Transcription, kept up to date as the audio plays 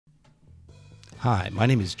Hi, my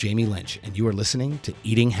name is Jamie Lynch, and you are listening to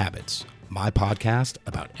Eating Habits, my podcast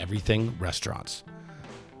about everything restaurants.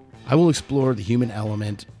 I will explore the human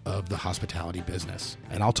element of the hospitality business,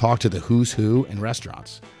 and I'll talk to the who's who in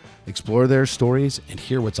restaurants, explore their stories, and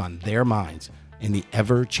hear what's on their minds in the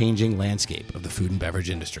ever-changing landscape of the food and beverage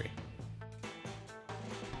industry.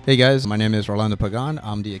 Hey guys, my name is Orlando Pag.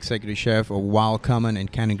 I'm the executive chef of Wild Common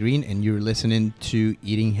and Cannon Green, and you're listening to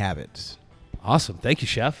Eating Habits. Awesome. Thank you,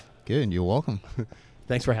 Chef. Good, you're welcome.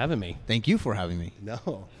 Thanks for having me. Thank you for having me.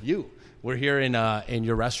 No, you. We're here in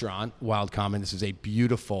your restaurant, Wild Common. This is a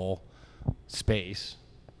beautiful space.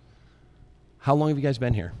 How long have you guys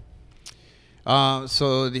been here?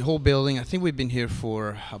 So the whole building, I think we've been here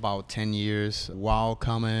for about 10 years. Wild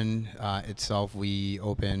Common itself, we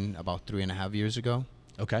opened about 3.5 years ago.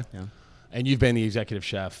 Okay. Yeah. And you've been the executive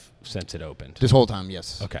chef since it opened? This whole time,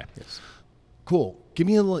 yes. Okay. Yes. Cool. Give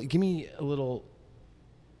me a little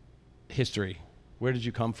history. Where did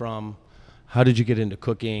you come from? How did you get into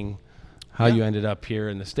cooking? How you ended up here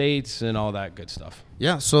in the States and all that good stuff?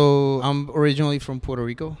 Yeah, so I'm originally from Puerto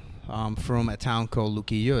Rico. I'm from a town called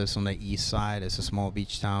Luquillo. It's on the east side. It's a small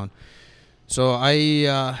beach town. So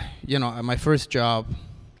my first job,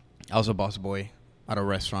 I was a busboy at a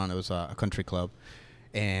restaurant. It was a country club.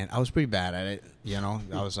 And I was pretty bad at it,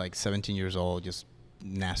 I was like 17 years old, just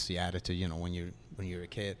nasty attitude, when you're a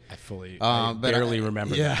kid. I barely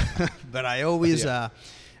remember that. But I always, I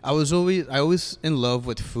was in love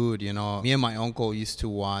with food, Me and my uncle used to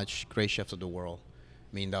watch Great Chefs of the World.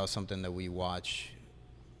 I mean, that was something that we watch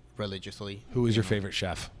religiously. Who was your favorite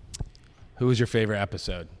chef? Who was your favorite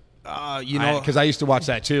episode? Because I used to watch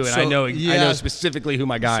that too, and I know specifically who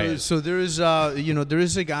my guy is. So there is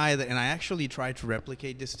a guy that, and I actually tried to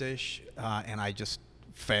replicate this dish, and I just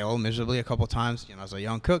failed miserably a couple times. As a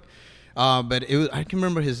young cook, but I can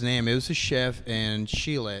remember his name. It was a chef in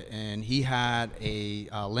Chile, and he had a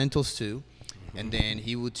lentil stew, and then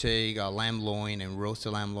he would take lamb loin and roast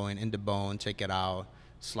the lamb loin in the bone, take it out,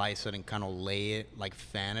 slice it, and kind of lay it, like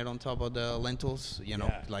fan it on top of the lentils,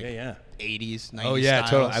 80s, 90s Oh, yeah,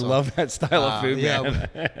 style. totally. I love that style of food, man.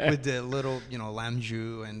 with the little, lamb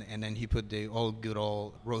jus, and then he put the good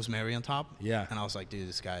old rosemary on top. Yeah. And I was like, dude,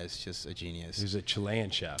 this guy is just a genius. He was a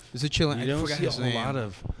Chilean chef. He's a Chilean. You don't see a whole lot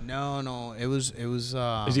of... No, it was.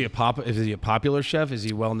 Is he a popular chef? Is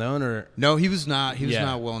he well known or? No, he was not. He was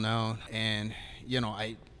not well known, and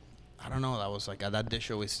I don't know. That was like that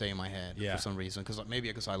dish always stay in my head for some reason.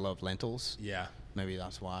 Because I love lentils. Yeah. Maybe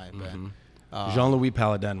that's why. Mm-hmm. But Jean-Louis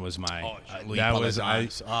Paladin was my.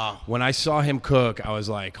 When I saw him cook, I was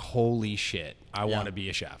like, "Holy shit! I want to be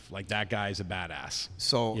a chef. Like that guy's a badass."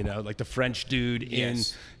 So like the French dude in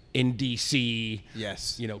DC.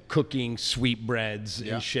 Yes. Cooking sweetbreads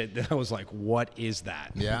and shit. That I was like, "What is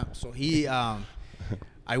that?" Yeah. So he, I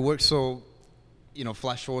worked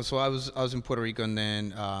flash forward. So I was in Puerto Rico, and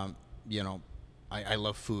then I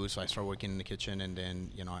love food, so I started working in the kitchen, and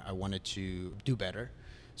then I wanted to do better,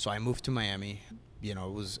 so I moved to Miami. It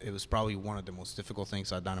was probably one of the most difficult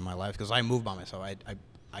things I've done in my life because I moved by myself.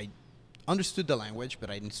 I understood the language, but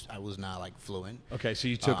I was not like fluent. Okay, so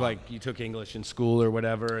you took English in school or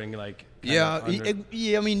whatever, and like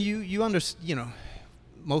I mean you understand,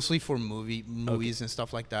 mostly for movies and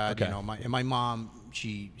stuff like that. Okay. My mom,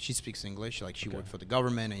 she speaks English, like she worked for the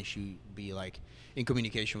government, and she'd be like in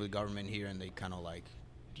communication with the government here, and they kind of like,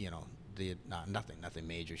 did nothing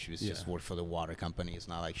major. She was just worked for the water company. It's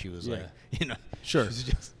not like she was like, Sure. She was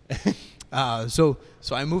just so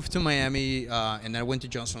I moved to Miami, and then I went to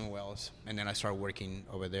Johnson & Wales, and then I started working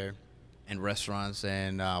over there in restaurants.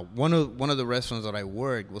 And one of the restaurants that I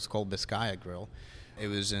worked was called Vizcaya Grill. It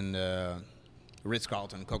was in the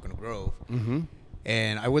Ritz-Carlton, Coconut Grove. Mm-hmm.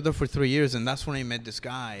 And I worked there for 3 years, and that's when I met this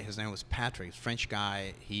guy. His name was Patrick, French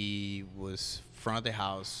guy. He was front of the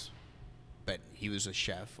house, but he was a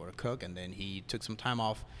chef or a cook, and then he took some time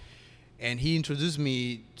off, and he introduced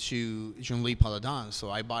me to Jean-Louis Paladin. So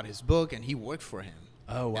I bought his book, and he worked for him.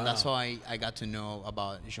 Oh, wow. And that's how I got to know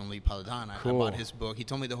about Jean-Louis Paladin. Cool. I bought his book. He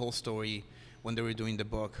told me the whole story when they were doing the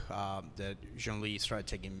book, that Jean-Louis started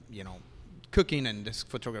taking, cooking, and this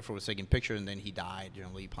photographer was taking pictures, and then he died.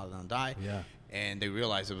 Jean-Louis Paladin died. Yeah. And they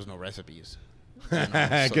realized there was no recipes.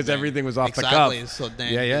 Because everything was off the cuff. Exactly. So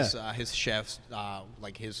then his chefs,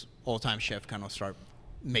 like his all-time chef, kind of start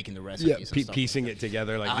making the recipes. Yeah, piecing it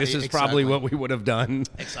together. Like this is probably what we would have done.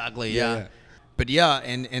 Exactly. Yeah. But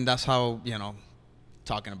and that's how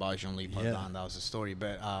talking about Jean-Louis Paladin, that was the story.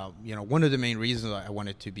 But one of the main reasons I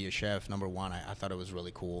wanted to be a chef, number one, I thought it was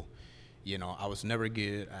really cool. I was never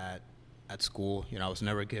good at school. I was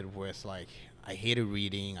never good with I hated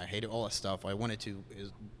reading. I hated all that stuff. What I wanted to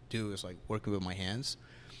do is like working with my hands.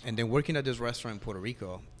 And then working at this restaurant in Puerto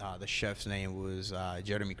Rico, the chef's name was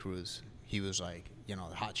Jeremy Cruz. He was like, the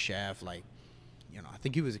hot chef, like, I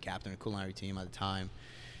think he was a captain of the culinary team at the time.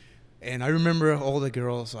 And I remember all the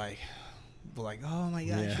girls were like, oh my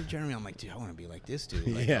God, Chef Jeremy. I'm like, dude, I want to be like this dude.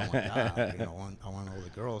 Like, oh my God, I want all the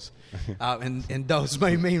girls. And that was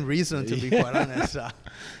my main reason, to be quite honest.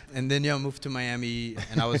 And then I moved to Miami,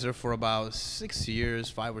 and I was there for about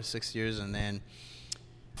 5 or 6 years, and then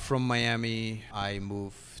from Miami, I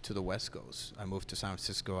moved to the West Coast. I moved to San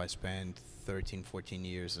Francisco. I spent 13, 14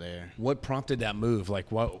 years there. What prompted that move? Like,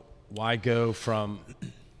 why go from,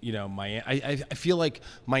 Miami? I feel like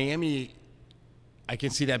Miami, I can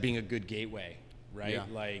see that being a good gateway, right? Yeah.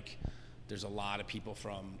 Like, there's a lot of people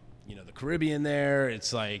from, the Caribbean there.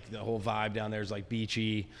 It's like the whole vibe down there is like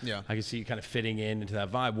beachy. Yeah. I can see you kind of fitting into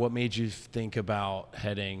that vibe. What made you think about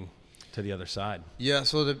heading to the other side? Yeah,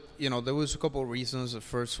 so there was a couple of reasons. The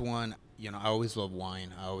first one, I always love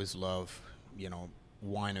wine. I always love,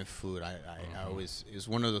 wine and food. I always, it's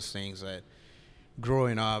one of those things that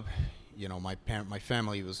growing up, my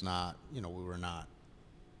family was not, we were not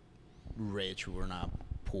rich, we were not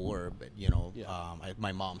poor, but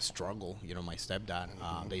my mom struggled, my stepdad,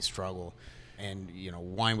 they struggle, and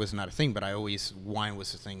wine was not a thing, but wine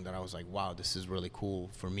was a thing that I was like, wow, this is really cool.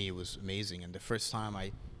 For me, it was amazing. And the first time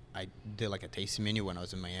I did like a tasting menu when I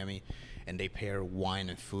was in Miami, and they pair wine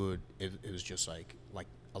and food, it was just like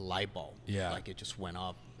a light bulb. Yeah. Like it just went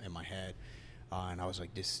up in my head. And I was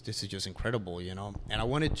like, this is just incredible, And I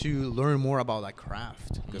wanted to learn more about that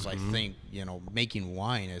craft, because I think, making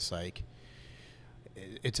wine is like,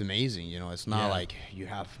 it's amazing, It's not like you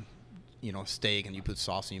have, steak and you put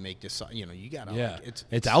sauce and you make this, you gotta,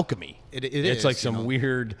 it's alchemy. It's is, like some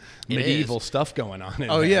weird medieval stuff going on in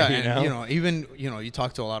there, yeah. And, even, you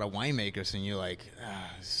talk to a lot of winemakers and you're like,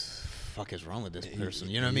 fuck is wrong with this person?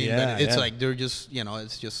 You know what I mean? Yeah, but it's like, they're just,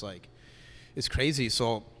 it's just like, it's crazy.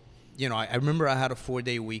 So, I remember I had a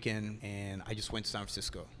 4-day weekend and I just went to San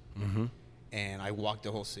Francisco. Mm-hmm. And I walked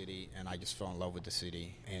the whole city, and I just fell in love with the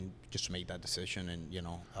city, and just made that decision. And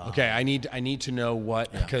okay, I need to know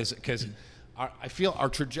what, because I feel our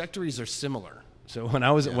trajectories are similar. So when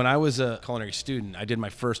I was a culinary student, I did my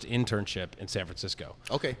first internship in San Francisco.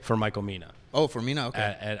 Okay. For Michael Mina. Oh, for Mina,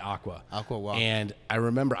 okay. At Aqua. Aqua, wow. And I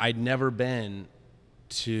remember I'd never been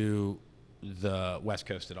to the West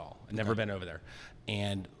Coast at all. I'd never been over there,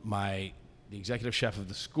 and the executive chef of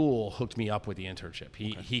the school hooked me up with the internship.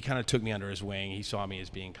 He kind of took me under his wing. He saw me as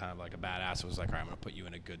being kind of like a badass. It was like, all right, I'm going to put you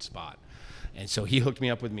in a good spot. And so he hooked me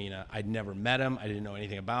up with Mina. I'd never met him. I didn't know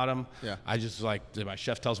anything about him. Yeah. I just was like, my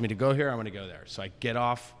chef tells me to go here, I'm going to go there. So I get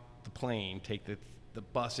off the plane, take the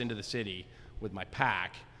bus into the city with my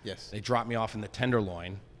pack. Yes. They drop me off in the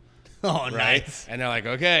Tenderloin. Oh, right? Nice. And they're like,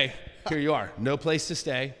 okay, here you are. No place to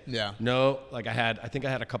stay. Yeah. No, like I think I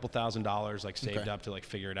had a couple $1,000 like saved up to like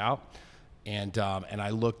figure it out. And I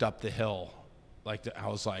looked up the hill, I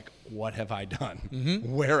was like, what have I done?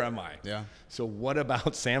 Mm-hmm. Where am I? Yeah. So what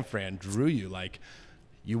about San Fran drew you? Like,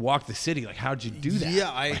 you walked the city. Like, how'd you do that? Yeah,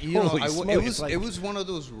 Like, it was one of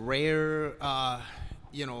those rare,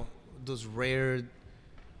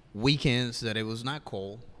 weekends that it was not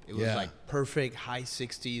cold. It was like perfect high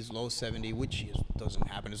 60s, low 70s, which doesn't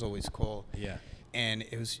happen. It's always cold. Yeah. And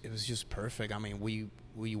it was just perfect. I mean,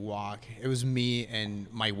 we walk. It was me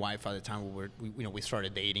and my wife at the time. We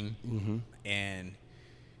started dating, and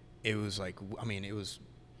it was like, I mean, it was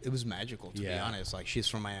magical, to be honest. Like, she's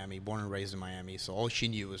from Miami, born and raised in Miami, so all she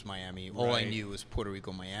knew was Miami. All I knew was Puerto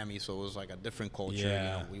Rico, Miami. So it was like a different culture.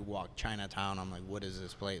 Yeah. We walked Chinatown. I'm like, what is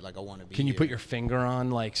this place? Like, I want to be. Can you here. put your finger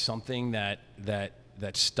on like something that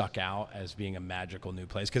stuck out as being a magical new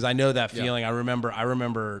place? Because I know that feeling. I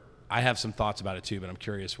remember. I have some thoughts about it too, but I'm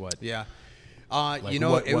curious what. Yeah. Like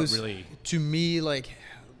it was really, to me, like,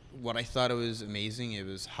 what I thought it was amazing. It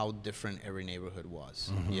was how different every neighborhood was.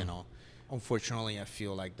 Unfortunately, I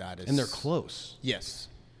feel like that is. And they're close. Yes.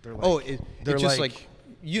 They're like, they're just like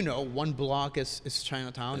one block is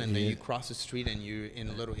Chinatown, and then you cross the street and you're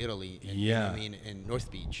in Little Italy. And, you know what I mean, in North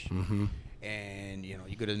Beach. Mm-hmm. And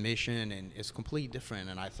you go to the Mission, and it's completely different.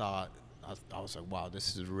 And I thought, I was like, wow,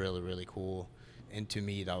 this is really, really cool. And to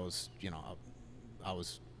me, that was, I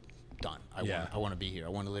was done. I want to be here. I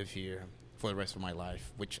want to live here for the rest of my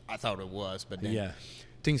life, which I thought it was. But then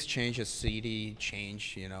things changed. The city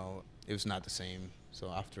changed. It was not the same. So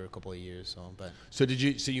after a couple of years, Did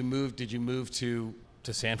you move to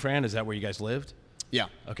San Fran? Is that where you guys lived? Yeah.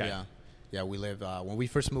 Okay. Yeah. We lived when we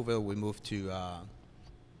first moved. We moved to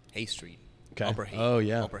Hay Street. Okay. Upper Hay. Oh,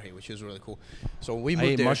 yeah. Upper Hay, which is really cool. So we moved I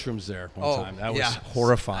ate there. mushrooms there one time. That was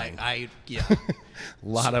horrifying. Yeah. A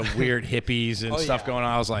lot of weird hippies and stuff going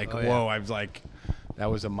on. I was like, whoa. I was like, That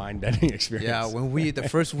was a mind-bending experience. Yeah, the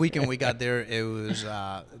first weekend we got there, it was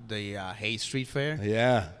the Hayes Street Fair.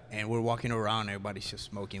 Yeah. And we're walking around, everybody's just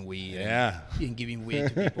smoking weed. Yeah. And giving weed to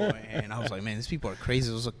people. And I was like, man, these people are crazy.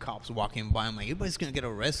 There was a cops walking by. I'm like, everybody's going to get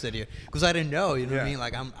arrested here. Because I didn't know, you know what I mean?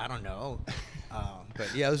 Like, I don't know.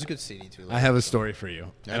 But yeah, it was a good city, too. I have a story for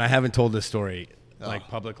you. Yeah. And I haven't told this story,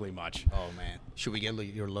 publicly much. Oh, man. Should we get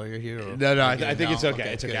your lawyer here? Or No, I think it's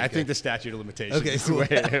okay. It's okay. Good, I think the statute of limitations Okay, is cool.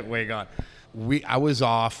 way gone. I was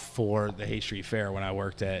off for the Hay Street Fair when I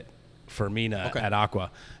worked at Fermina at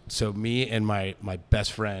Aqua. So me and my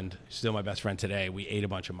best friend, still my best friend today, we ate a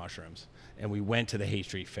bunch of mushrooms. And we went to the Hay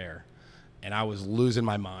Street Fair. And I was losing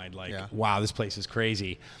my mind. Like, wow, this place is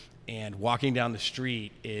crazy. And walking down the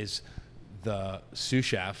street is the sous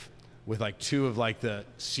chef with like two of like the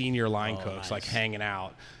senior line cooks like hanging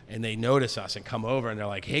out. And they notice us and come over and they're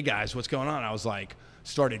like, hey guys, what's going on? I was like,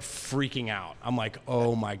 started freaking out. I'm like,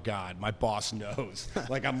 oh my God, my boss knows.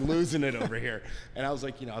 Like, I'm losing it over here. And I was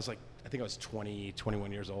like, I think I was 20,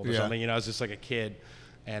 21 years old or something. I was just like a kid.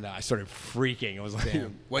 And I started freaking. It was like,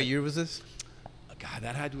 damn. What year was this? God,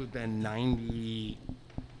 that had to have been 98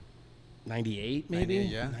 maybe?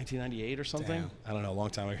 1998 or something. Damn. I don't know, a long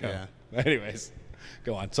time ago. Yeah. Anyways,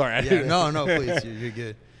 go on. Sorry. No, please, you're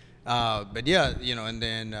good. But yeah, and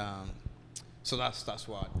then, so that's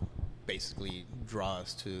what basically draw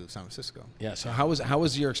us to San Francisco. Yeah. So how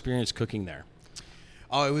was your experience cooking there?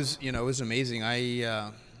 Oh, it was amazing.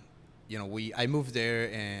 I moved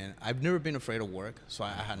there and I've never been afraid of work, so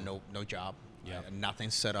I had no job. Yeah.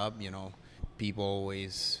 Nothing set up. People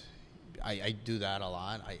always. I do that a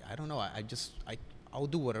lot. I don't know. I'll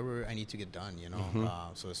do whatever I need to get done.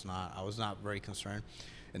 So I was not very concerned.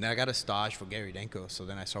 And then I got a stage for Gary Denko. So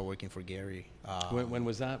then I started working for Gary. When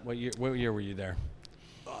was that? What year were you there?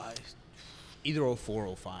 Either 04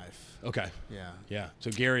 or 05. Okay. Yeah.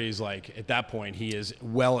 So Gary is like, at that point, he is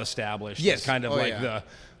well established. Yes. He's kind of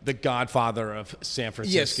the godfather of San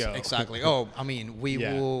Francisco. Yes, exactly. We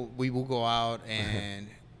will go out and,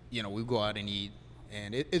 we go out and eat.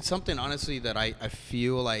 And it's something, honestly, that I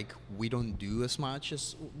feel like we don't do as much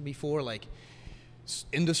as before. Like,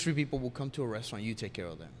 industry people will come to a restaurant, you take care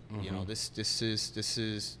of them. Mm-hmm. This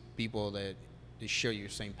is people that they share your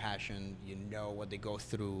same passion. You know what they go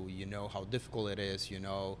through. You know how difficult it is. You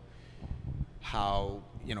know how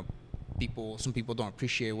some people don't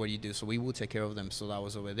appreciate what you do. So we will take care of them. So that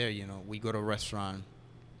was over there. We go to a restaurant,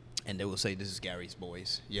 and they will say, "This is Gary's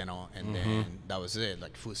boys," and mm-hmm. then that was it.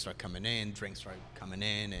 Like, food started coming in, drinks started coming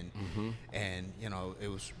in, and mm-hmm. and it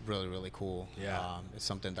was really, really cool. Yeah. It's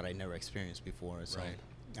something that I never experienced before. So, right.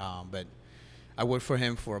 But I worked for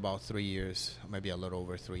him for about 3 years, maybe a little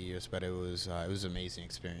over 3 years, but it was an amazing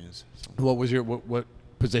experience. So. What was what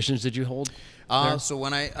positions did you hold? So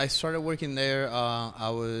when I started working there, I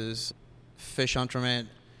was fish entremet.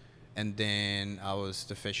 And then I was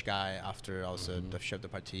the fish guy. After I was the chef de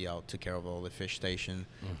partie, I took care of all the fish station,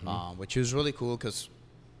 which was really cool because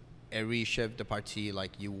every chef de partie,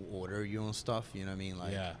 like, you order your own stuff. You know what I mean?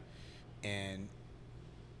 Like, and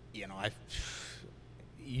you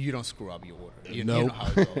don't screw up your order. You know how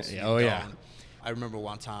it goes. I remember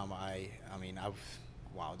one time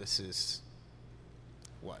this is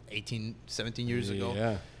 18, 17 years ago.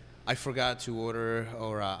 Yeah. I forgot to order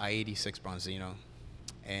I-86 Bronzino.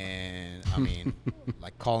 And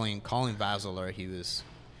like calling Vassler, he was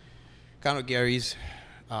kind of Gary's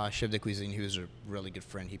chef de cuisine. He was a really good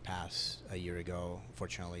friend. He passed a year ago,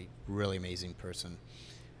 fortunately. Really amazing person.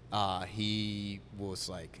 He was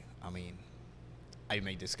like, I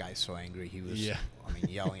made this guy so angry. He was,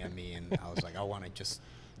 yelling at me, and I was like, I want to just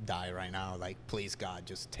die right now. Like, please, God,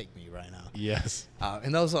 just take me right now. Yes.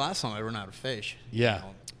 And that was the last time I ran out of fish. Yeah.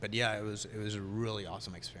 But yeah, it was a really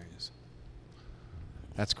awesome experience.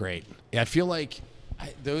 That's great. Yeah, I feel like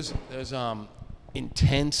those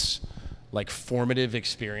intense, like, formative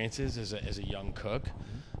experiences as a young cook,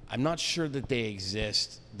 I'm not sure that they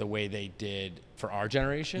exist the way they did for our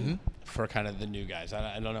generation, for kind of the new guys.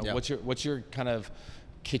 I don't know. Yeah. What's your kind of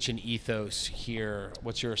kitchen ethos here?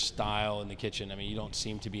 What's your style in the kitchen? You don't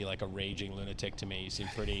seem to be like a raging lunatic to me. You seem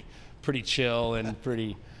pretty chill and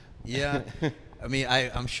pretty. Yeah.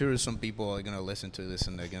 I'm sure some people are going to listen to this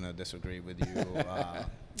and they're going to disagree with you.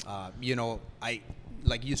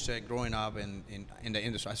 Like you said, growing up in the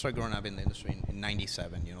industry, I started growing up in the industry in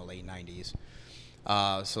 97, late 90s.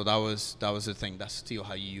 So that was the thing. That's still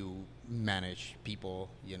how you manage people.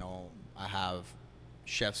 I have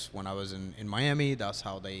chefs when I was in Miami. That's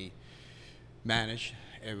how they manage.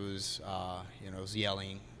 It was, it was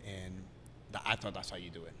yelling, and I thought that's how you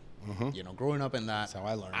do it. Growing up in that, that's how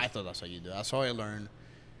I learned. I thought that's how you do it. That's how I learned.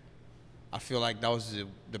 I feel like that was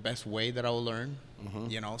the best way that I will learn,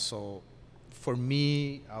 so for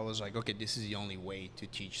me, I was like, okay, this is the only way to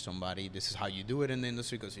teach somebody. This is how you do it in the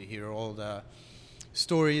industry, because you hear all the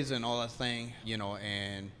stories and all that thing,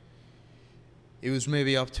 and it was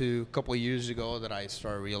maybe up to a couple of years ago that I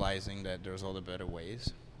started realizing that there's other better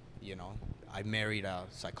ways. I married a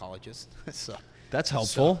psychologist, so that's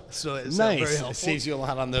helpful. So it's nice. Very helpful. It saves you a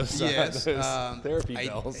lot on those, yes, those therapy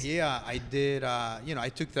bills. I did. I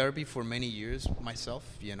took therapy for many years myself.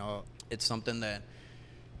 It's something that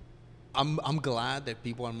I'm glad that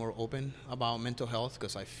people are more open about mental health,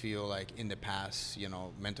 because I feel like in the past,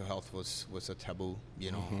 mental health was a taboo,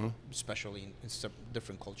 especially in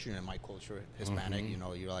different culture. In my culture, Hispanic,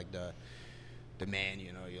 you're like the man,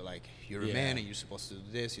 you're a man and you're supposed to do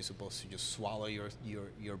this. You're supposed to just swallow your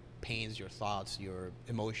pains, your thoughts, your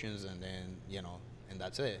emotions, and then, and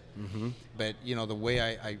that's it. But, the way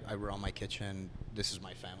I run my kitchen, this is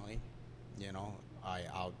my family,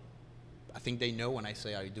 I think they know when I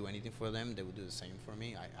say I do anything for them, they will do the same for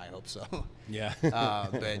me. I hope so. Yeah.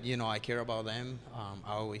 But, I care about them.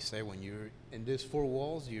 I always say, when you're in these four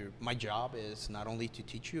walls, my job is not only to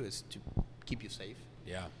teach you, it's to keep you safe.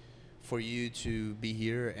 Yeah. For you to be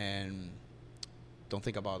here and don't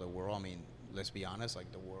think about the world. I mean, let's be honest,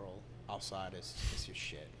 like, the world outside is your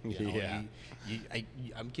shit. Yeah. I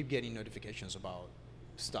keep getting notifications about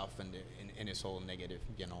stuff and it's all negative,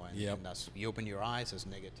 and that's, you open your eyes, it's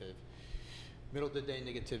negative. Middle of the day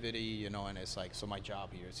negativity, and it's like, so my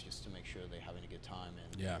job here is just to make sure they're having a good time,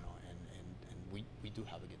 and and we do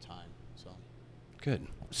have a good time. So good.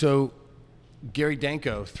 So Gary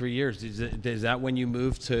Danko, 3 years. Is that when you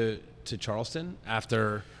moved to Charleston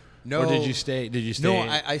after? No. Or did you stay? No,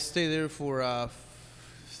 I stayed there for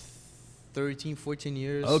 13, 14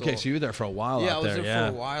 years. Okay, so you were there for a while. Yeah, out there. I was there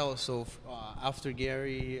for a while. So after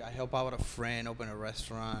Gary, I helped out a friend open a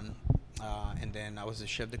restaurant. And then I was the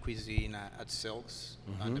chef de cuisine at Silks,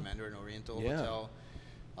 the Mandarin Oriental Hotel.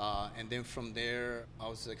 And then from there, I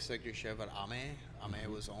was the executive chef at Ame.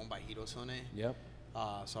 Ame was owned by Hirosone. Yep.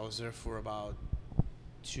 So I was there for about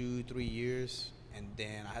 2-3 years. And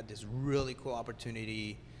then I had this really cool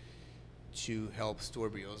opportunity to help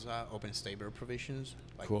Stuart Brioza open Stabler Provisions.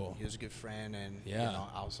 Like, cool. He was a good friend, and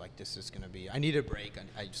I was like, this is gonna be. I need a break, and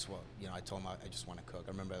I just I told him I just want to cook.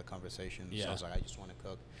 I remember the conversation. Yeah. So I was like, I just want to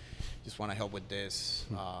cook, just want to help with this.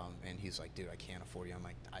 And he's like, dude, I can't afford you. I'm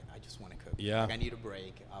like, I just want to cook. Yeah. Like, I need a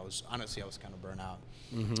break. I was kind of burnt out.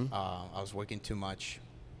 I was working too much.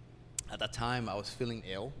 At that time, I was feeling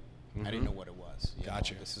ill. I didn't know what it was.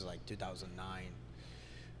 Gotcha. This is like 2009.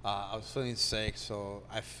 I was feeling sick, so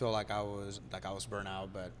I feel like I was burnt out.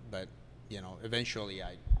 But eventually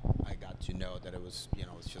I got to know that it was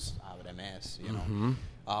it's just I had MS.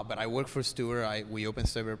 But I worked for Stuart. We opened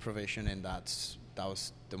Stabler Provision, and that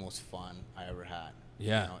was the most fun I ever had.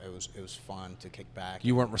 Yeah. It was fun to kick back.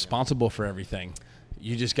 You weren't responsible for everything.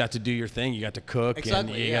 You just got to do your thing. You got to cook,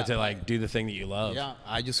 exactly, and you got to do the thing that you love. Yeah,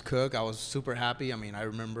 I just cook. I was super happy. I mean, I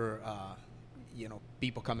remember,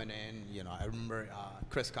 people coming in. I remember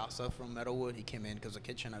Chris Casa from Metalwood. He came in because the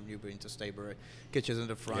kitchen, I've never been to Stabler. Kitchen's in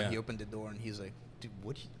the front. Yeah. He opened the door and he's like, dude,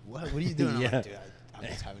 what are you doing? I'm like, dude, I'm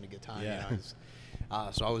just having a good time. Yeah.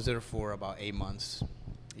 So I was there for about 8 months.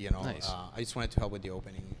 Nice. I just wanted to help with the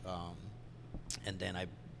opening, and then I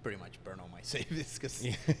pretty much burned all my savings because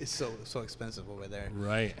it's so expensive over there.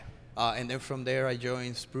 Right. And then from there, I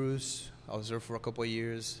joined Spruce. I was there for a couple of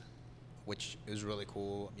years, which is really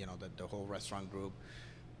cool. The whole restaurant group,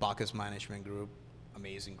 Bacchus management group,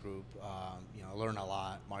 amazing group. I learned a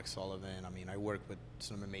lot. Mark Sullivan. I mean, I worked with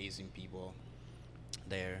some amazing people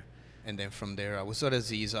there. And then from there, I was at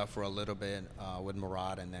Aziza for a little bit with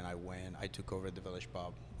Murad, and then I took over the Village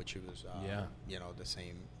Pub, which was the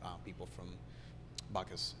same people from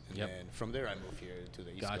Bacchus. And then from there, I moved here to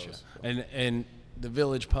the East Coast. So. And the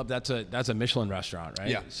Village Pub, that's a Michelin restaurant, right?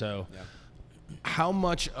 Yeah. So how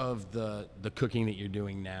much of the cooking that you're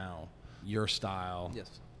doing now, your style,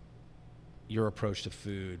 your approach to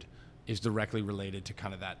food, is directly related to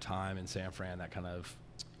kind of that time in San Fran, that kind of...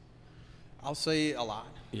 I'll say a lot.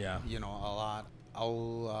 Yeah. A lot.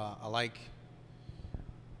 I like,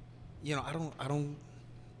 I don't,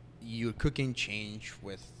 your cooking change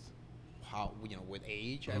with how, with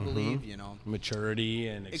age, I believe, Maturity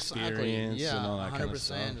and experience and all that 100%, kind of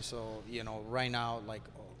stuff. So, right now, like,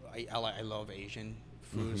 I love Asian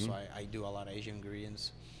food, so I do a lot of Asian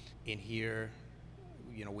ingredients. In here,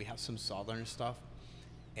 we have some Southern stuff,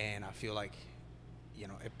 and I feel like,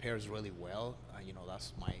 it pairs really well.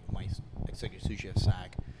 That's my executive sous chef,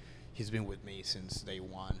 Zach. He's been with me since day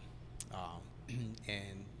one.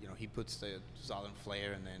 And, he puts the Southern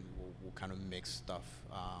flair, and then we'll kind of mix stuff,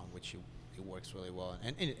 which it works really well,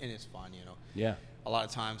 and it's fun, you know. Yeah. A lot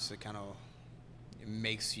of times it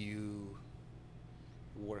makes you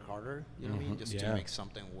work harder, you know what I mean, just to make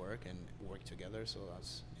something work and work together. So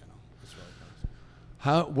that's, you know, it's really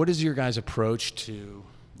fun. What is your guys' approach to,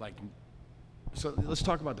 like, so let's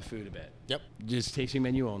talk about the food a bit. Yep. Just tasting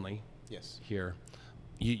menu only. Yes. Here.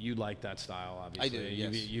 You like that style, obviously. I do,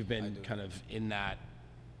 yes. You've been kind of in that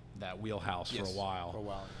wheelhouse for a while. For a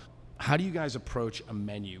while. How do you guys approach a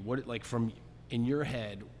menu? What, like, from in your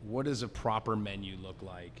head, what does a proper menu look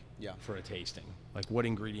like for a tasting? Like, what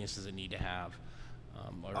ingredients does it need to have?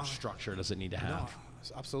 Or structure does it need to have?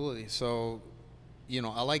 No, absolutely. So, you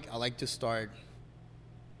know, I like to start.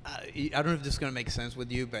 I don't know if this is gonna make sense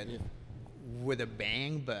with you, but with a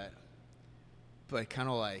bang, but kind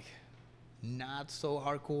of like not so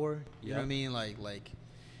hardcore. You know what I mean? Like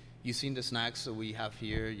you seen the snacks that we have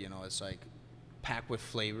here. You know, it's like packed with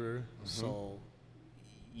flavor. So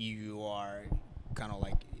you are kind of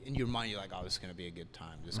like in your mind, you're like, oh, it's gonna be a good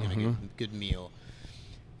time. It's gonna be a good meal.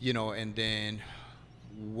 You know, and then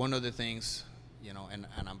one of the things, you know, and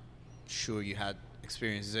I'm sure you had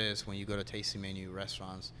experienced this when you go to tasting menu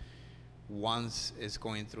restaurants. Once it's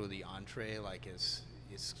going through the entree, like it's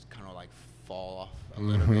kind of like fall off a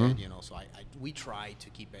little bit, you know. So we try to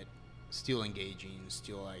keep it still engaging,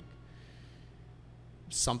 still like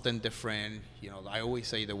something different. You know, I always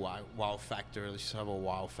say the wow factor. Let's just have a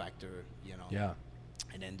wow factor, you know. Yeah.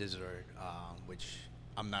 And then dessert, which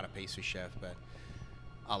I'm not a pastry chef, but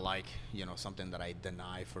I like, you know, something that I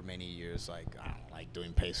deny for many years. Like, I don't like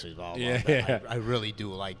doing pastries, blah, blah, blah. I really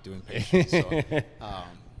do like doing pastries. So,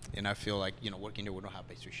 and I feel like, you know, working there, we don't have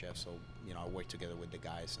pastry chefs. So, you know, I work together with the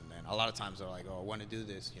guys. And then a lot of times they're like, oh, I want to do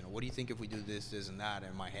this. You know, what do you think if we do this, this, and that?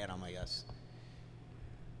 And in my head, I'm like, yes,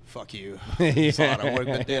 fuck you. It's a lot of work.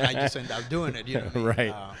 But then I just end up doing it, you know what I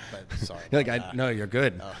mean? Right. But sorry. You're like, no, you're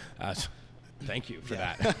good. Thank you for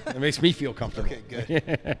that. It makes me feel comfortable. Okay,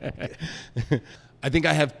 good. I think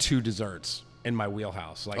I have 2 desserts in my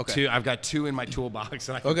wheelhouse. Like 2, I've got 2 in my toolbox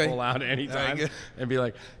that I can pull out at any time and be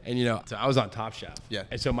like, and you know, so I was on Top Chef. Yeah.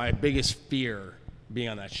 And so my biggest fear being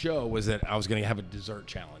on that show was that I was going to have a dessert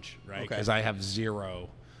challenge, right? Because I have 0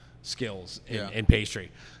 skills in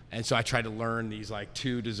pastry. And so I tried to learn these like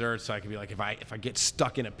 2 desserts so I could be like, if I get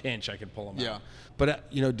stuck in a pinch, I could pull them out. But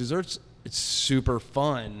you know, desserts, it's super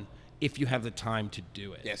fun if you have the time to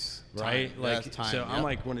do it. Yes. Right? Time. Like, so I'm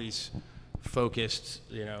like one of these focused,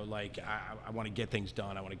 you know, like I want to get things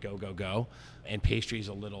done. I want to go. And pastry is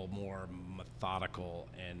a little more methodical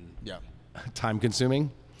and time consuming.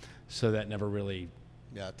 So that never really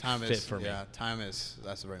fit for me. Yeah, time is,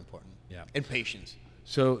 that's very important. Yeah. And patience.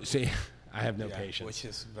 So, see, I have no patience. Which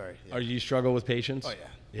is very, Are you struggle with patience? Oh,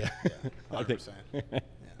 yeah. 100%.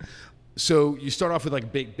 So you start off with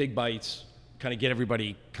like big bites, kind of get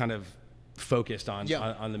everybody kind of focused on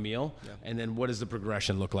the meal. Yeah. And then what does the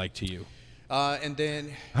progression look like to you? And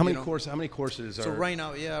then how many courses are? So right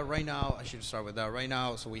now I should start with that. Right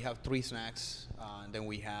now, so we have 3 snacks, and then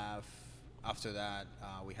we have after that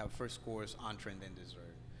we have first course, entree, and then dessert.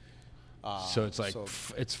 So it's like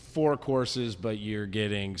it's 4 courses, but you're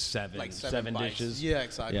getting 7 dishes. Yeah,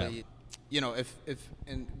 exactly. Yeah. You know, if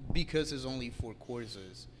and because it's only 4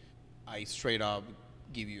 courses, I straight up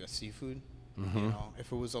give you a seafood. You know,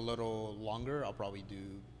 if it was a little longer, I'll probably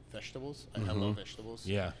do vegetables. I love vegetables.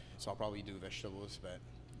 Yeah. So I'll probably do vegetables, but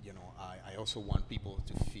you know, I also want people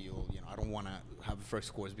to feel, you know, I don't want to have the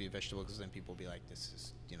first course be a vegetable because then people be like, this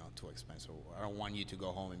is, you know, too expensive. I don't want you to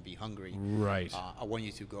go home and be hungry. Right. I want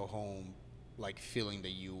you to go home like feeling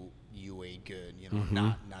that you ate good, you know,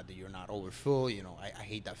 not that you're not overfull. You know, I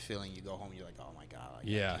hate that feeling. You go home, you're like, oh my God, like,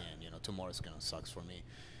 I can't, you know, tomorrow's gonna suck for me.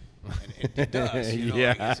 And it does, you know,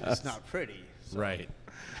 like it's not pretty. So. Right.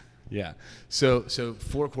 Yeah. So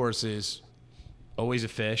 4 courses, always a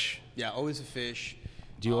fish. Yeah, always a fish.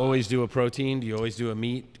 Do you always do a protein? Do you always do a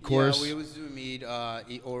meat course? Yeah, we always do meat.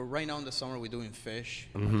 Or right now in the summer we're doing fish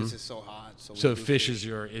because it's so hot. So fish is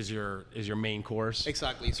your main course.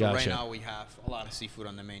 Exactly. So right now we have a lot of seafood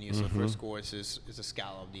on the menu. So first course is a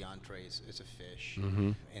scallop. The entree is a fish,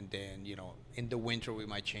 and then you know in the winter we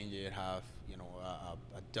might change it. Have you know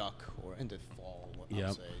a duck, or in the fall I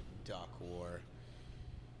would say duck, or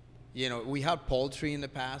you know we had poultry in the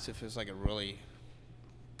past if it's like a really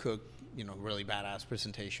cooked, you know, really badass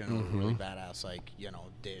presentation or really badass, like, you know,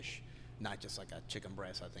 dish, not just like a chicken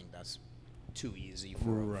breast. I think that's too easy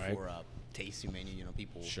for a tasty menu. You know,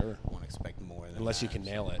 people won't expect more than unless that, you can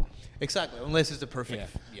nail it. Exactly, unless it's the perfect.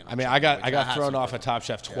 Yeah. You know, I mean, I got thrown off a at Top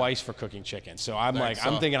Chef twice for cooking chicken. So I'm Right,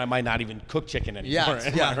 I'm thinking I might not even cook chicken anymore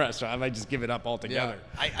in my restaurant. I might just give it up altogether.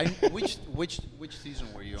 Yeah. Which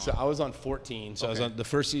season were you on? So I was on 14. So I was on, the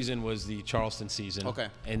first season was the Charleston season. Okay.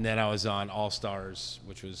 And then I was on All Stars,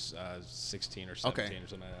 which was 16 or 17 or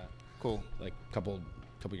something like that. Cool. Like a couple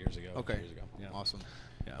years ago. Okay. Years ago. Yeah. Awesome.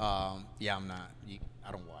 Yeah. I'm not.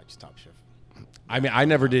 I don't watch Top Chef. I mean, I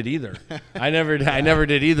never did either. I never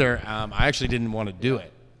did either. I actually didn't want to do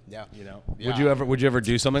it. Yeah. You know. Yeah. Would you ever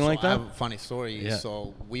do something like that? I have a funny story. Yeah.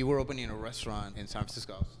 So we were opening a restaurant in San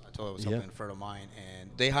Francisco. I told you it was something a friend of mine, and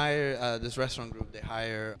they hire this restaurant group.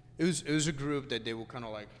 It was a group that they will kind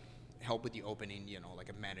of like help with the opening. You know, like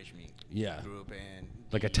a management group and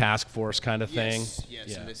like a task force kind of thing. Yes.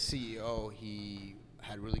 Yeah. And the CEO, he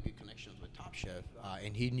had really good connections with Top Chef,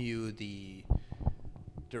 and he knew the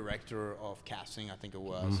director of casting, I think it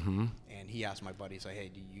was, and he asked my buddy, he's like, hey,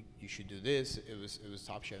 you should do this. It was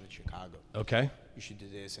Top Chef in Chicago. Okay. You should do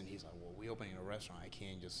this. And he's like, well, we opening a restaurant. I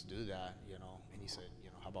can't just do that, you know. And he said, you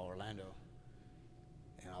know, how about Orlando?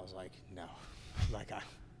 And I was like, no, like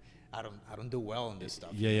I don't do well in this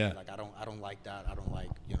stuff. Yeah. Like I don't like that. I don't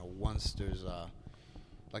like, you know, once there's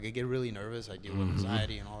like I get really nervous. I deal with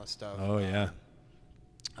anxiety and all that stuff. Oh yeah.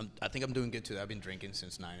 I think I'm doing good today. I've been drinking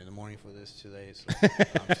since 9 in the morning for this today. So,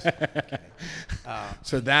 I'm just kidding.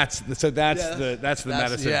 So that's the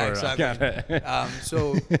medicine. Yeah, for exactly.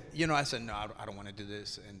 So you know, I said no, I don't want to do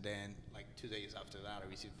this. And then like 2 days after that, I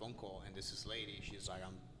received a phone call, and this lady, she's like,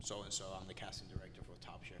 I'm so and so. I'm the casting director for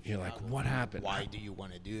Top Chef. You're Chicago. like, what happened? Why do you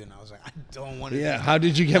want to do it? And I was like, I don't want to. Yeah. Do How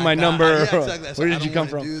did you get my number? Yeah, exactly. Where did you come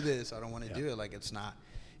from? I don't want to do this. I don't want to do it. Like it's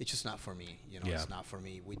just not for me. You know, it's not for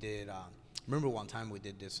me. We did. Remember one time we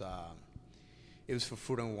did this. It was for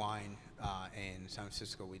Food and Wine in San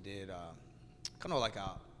Francisco. We did kind of like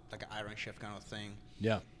an Iron Chef kind of thing.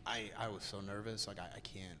 Yeah. I was so nervous. Like I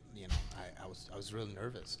can't. You know, I was really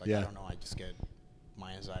nervous. Like I don't know. I just get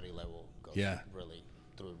my anxiety level goes really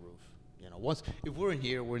through the roof. You know, if we're in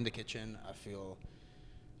here, we're in the kitchen. I feel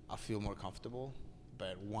more comfortable.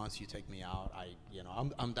 But once you take me out,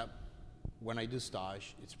 I'm that. When I do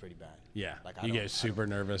stage, it's pretty bad. Yeah, like you get super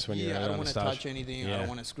nervous when you're on the stage. I don't want to touch anything. Yeah. I don't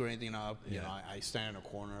want to screw anything up. You know, I stand in a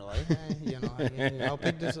corner like, hey, you know, I'll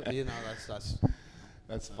pick this up. You know,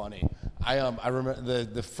 that's funny. I remember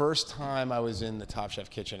the first time I was in the Top Chef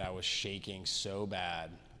kitchen, I was shaking so bad,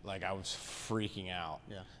 like I was freaking out.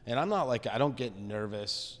 Yeah. And I'm not like, I don't get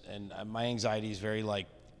nervous, and my anxiety is very like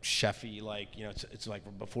chefy, like, you know, it's like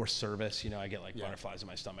before service, you know, I get like butterflies in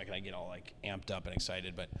my stomach and I get all like amped up and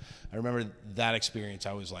excited. But I remember that experience.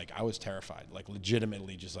 I was terrified, like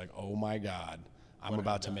legitimately just like, oh my God, I'm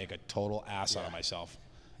about to make a total ass out of myself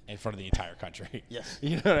in front of the entire country. Yes.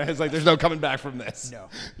 You know, it's like, there's no coming back from this. No.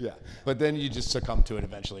 Yeah. But then you just succumb to it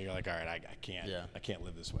eventually. You're like, all right, I can't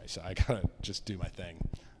live this way. So I gotta just do my thing.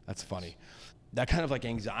 That's funny. That kind of like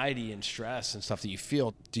anxiety and stress and stuff that you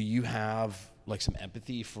feel, do you have like some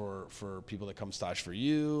empathy for people that come stage for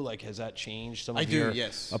you? Like, has that changed some of your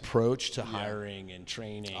approach to hiring and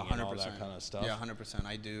training 100%. And all that kind of stuff? Yeah, 100%.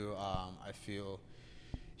 I do. I feel,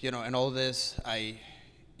 you know, and all this,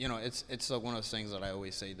 it's like one of those things that I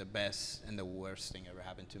always say, the best and the worst thing ever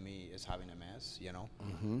happened to me is having MS, you know?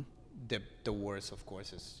 Mm-hmm. The worst, of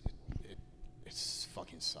course, is it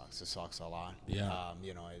fucking sucks. It sucks a lot. Yeah.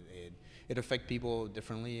 You know, it affects people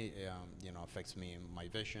differently. You know, affects me in my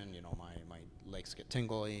vision. You know, my legs get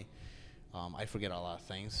tingly. I forget a lot of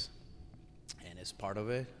things, and it's part of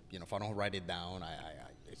it. You know, if I don't write it down,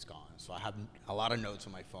 it's gone. So I have a lot of notes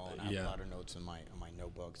on my phone. I have a lot of notes in my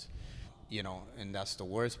notebooks. You know, and that's the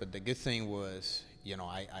worst. But the good thing was, you know,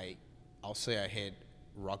 I'll say I hit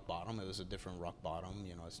rock bottom. It was a different rock bottom.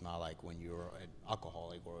 You know, it's not like when you're an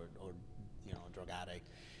alcoholic or you know, drug addict.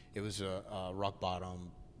 It was a rock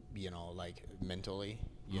bottom, you know, like mentally.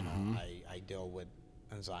 You know, I deal with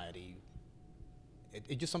anxiety.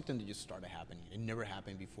 It just something that just started happening. It never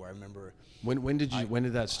happened before. I remember. When did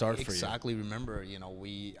that start for you? Exactly. Remember, you know,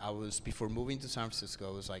 before moving to San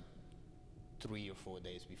Francisco. It was like 3 or 4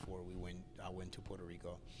 days before I went to Puerto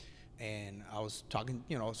Rico, and I was talking.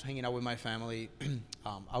 You know, I was hanging out with my family.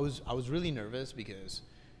 I was really nervous because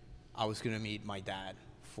I was gonna meet my dad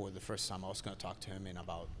for the first time. I was gonna talk to him in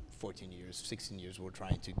about 14 years, 16 years. We're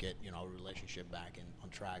trying to get, you know, our relationship back on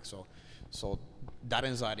track. So that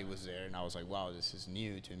anxiety was there, and I was like, wow, this is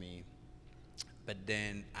new to me. But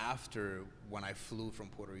then after, when I flew from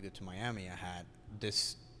Puerto Rico to Miami, I had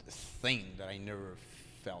this thing that I never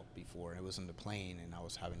felt before. It was on the plane, and I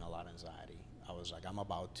was having a lot of anxiety. I was like, I'm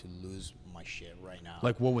about to lose my shit right now.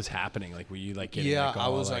 Like, what was happening? Like, were you like getting yeah, like, I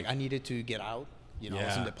all, was like, I needed to get out. You know, I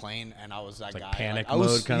was in the plane, and I was that like guy. panic I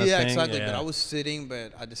was, mode kind of yeah, thing? exactly. Yeah. But I was sitting,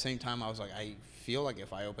 but at the same time, I was like, I feel like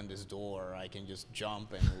if I open this door, I can just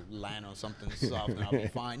jump and land on something soft, and I'll be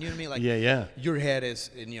fine. You know what I mean? Like, yeah. your head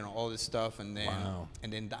is, in, you know, all this stuff, and then Wow.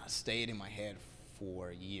 and then that stayed in my head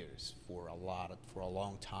for years, for a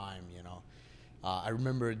long time. You know, I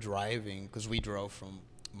remember driving, because we drove from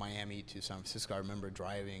Miami to San Francisco. I remember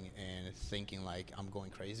driving and thinking like, I'm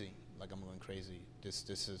going crazy. Like, I'm going crazy. This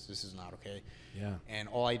is not okay. Yeah. And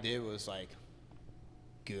all I did was like,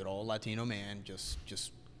 good old Latino man, just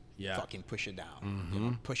fucking push it down. You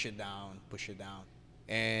know, push it down.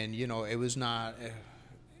 And you know, it was not.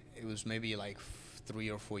 It was maybe like 3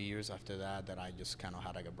 or 4 years after that I just kind of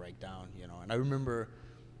had like a breakdown. You know, and I remember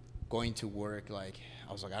going to work. Like,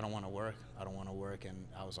 I was like, I don't want to work. And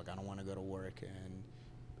I was like, I don't want to go to work. And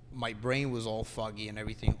my brain was all foggy and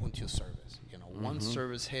everything until service. You know, once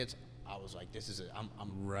service hits, I was like, this is it.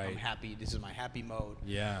 I'm happy. This is my happy mode.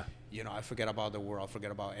 Yeah. You know, I forget about the world. I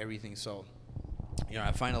forget about everything. So, you know,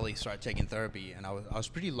 I finally started taking therapy, and I was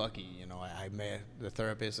pretty lucky. You know, I met the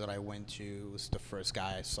therapist that I went to, was the first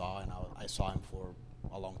guy I saw, and I saw him for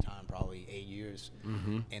a long time, probably 8 years.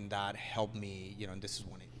 And that helped me, you know, and this is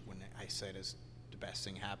when I said it's the best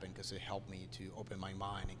thing happened, because it helped me to open my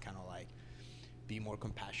mind and kind of like be more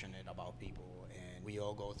compassionate about people. And we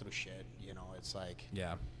all go through shit, you know. It's like,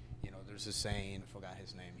 yeah. You know, there's a saying, I forgot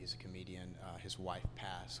his name, he's a comedian, his wife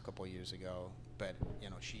passed a couple of years ago, but,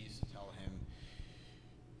 you know, she used to tell him,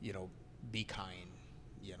 you know, be kind,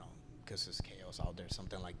 you know, because there's chaos out there,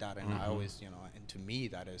 something like that. And I always, you know, and to me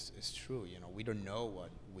that is true. You know, we don't know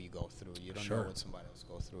what we go through. You don't know what somebody else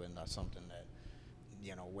goes through, and that's something that,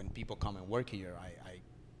 you know, when people come and work here,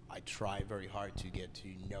 I try very hard to get to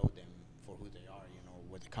know them for who they are, you know,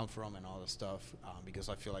 where they come from and all the stuff, because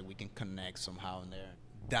I feel like we can connect somehow in there.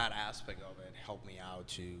 That aspect of it helped me out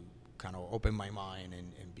to kind of open my mind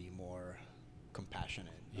and be more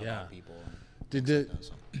compassionate about people.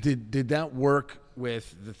 Did that work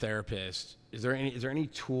with the therapist? Is there any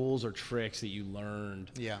tools or tricks that you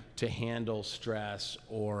learned to handle stress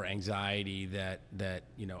or anxiety that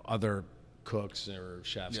you know other cooks or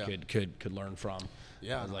chefs could learn from?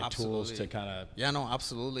 Yeah, like absolutely. Tools to kind of. Yeah, no,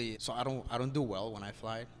 absolutely. So I don't do well when I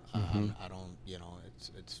fly. I don't, you know,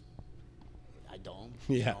 it's I don't.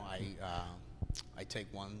 Yeah. You know, I take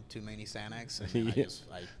one too many Xanax, and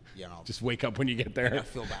I you know, just wake up when you get there. I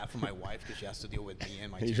feel bad for my wife because she has to deal with me and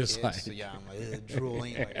my 2 kids. Like, so yeah, I'm like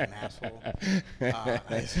drooling like an asshole.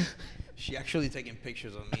 She actually taking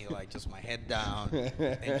pictures of me, like just my head down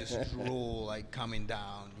and just drool like coming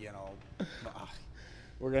down, you know.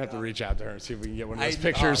 We're gonna have to reach out to her and see if we can get one of those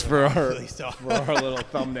pictures for our little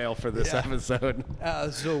thumbnail for this episode.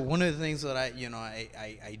 So one of the things that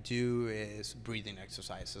I do is breathing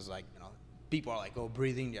exercises. Like, you know, people are like, oh,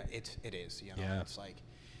 breathing, it is, you know. Yeah. It's like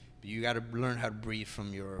you got to learn how to breathe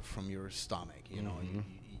from your stomach. You know,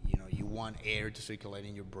 you know, you want air to circulate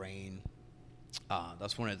in your brain.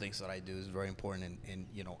 That's one of the things that I do is very important. And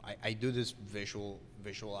you know, I do this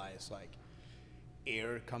visualize like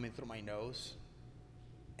air coming through my nose.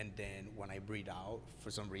 And then when I breathe out, for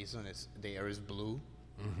some reason, the air is blue.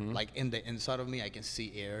 Like in the inside of me, I can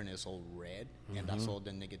see air and it's all red. And that's all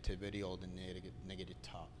the negativity, all the negative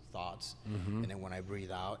thoughts. And then when I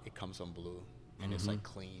breathe out, it comes on blue. And it's like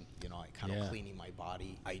clean, you know, I kind of cleaning my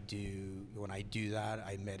body. When I do that,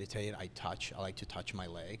 I meditate, I like to touch my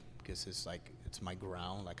leg because it's like, it's my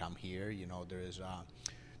ground, like I'm here, you know. There's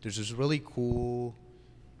this really cool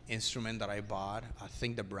instrument that I bought. I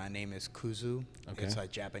think the brand name is Kuzu. Okay. It's a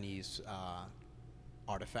Japanese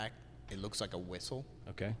artifact. It looks like a whistle.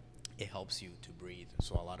 Okay. It helps you to breathe.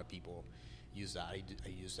 So a lot of people use that. I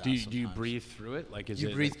use that. Do you breathe through it? Like, is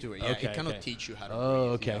you breathe through it? Yeah. Okay, it kind of teach you how to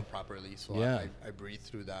breathe, you know, properly. So I breathe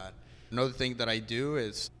through that. Another thing that I do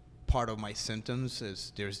is part of my symptoms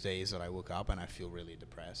is there's days that I wake up and I feel really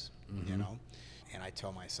depressed. You know, and I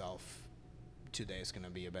tell myself today is gonna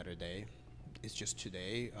be a better day. It's just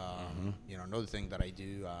today. You know, another thing that I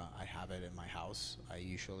do, I have it in my house. I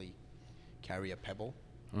usually carry a pebble.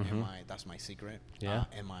 That's my secret.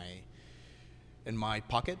 In my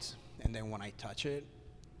pockets, and then when I touch it,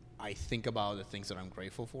 I think about the things that I'm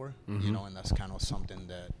grateful for. You know, and that's kind of something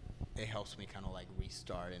that it helps me kind of like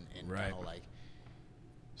restart and kind of like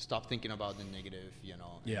stop thinking about the negative. You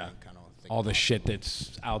know, and kind of think all the shit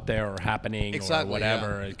that's out there or happening or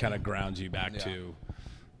whatever. It kind of grounds you back to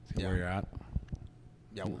where you're at.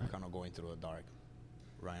 Yeah, we're kind of going through the dark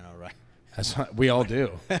right now, right? That's what we all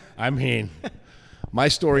do. I mean, My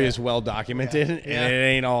story is well documented, and Yeah.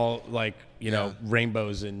 it ain't all like,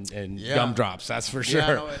 rainbows and gumdrops. That's for sure.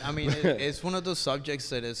 Yeah, no, I mean, it's one of those subjects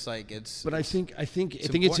that it's like But I think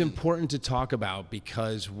it's important to talk about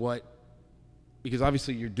because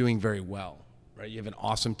obviously you're doing very well, right? You have an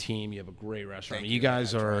awesome team. You have a great restaurant. You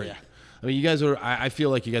guys are. I feel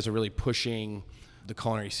like you guys are really pushing the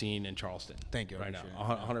culinary scene in Charleston. Thank you. Right now,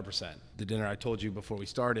 100%. The dinner I told you before we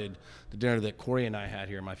started, the dinner that Corey and I had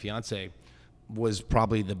here, my fiance, was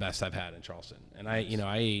probably the best I've had in Charleston. And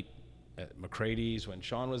I ate at McCrady's when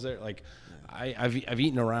Sean was there. Like, I've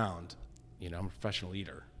eaten around. I'm a professional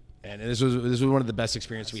eater, and this was one of the best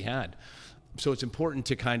experiences we had. So it's important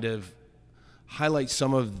to kind of highlight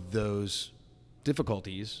some of those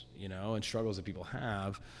difficulties, and struggles that people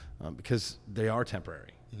have, because they are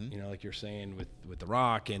temporary. Mm-hmm. Like you're saying with the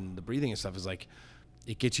rock and the breathing and stuff, is like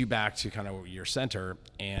it gets you back to kind of your center,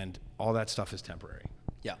 and all that stuff is temporary.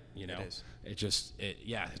 Yeah, it is.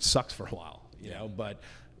 It sucks for a while, but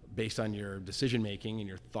based on your decision making and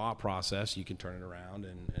your thought process, you can turn it around,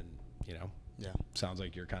 and sounds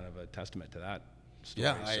like you're kind of a testament to that story.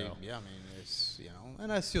 I mean, it's,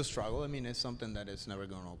 and I still struggle. I mean, it's something that is never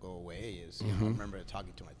going to go away. I remember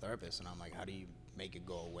talking to my therapist, and I'm like, how do you make it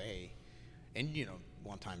go away? And,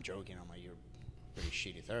 one time joking, I'm like, you're a pretty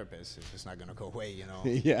shitty therapist. It's not going to go away,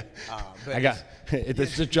 Yeah. But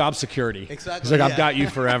it's a job security. Exactly. It's like, I've got you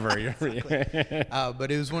forever. Exactly.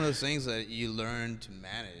 But it was one of those things that you learn to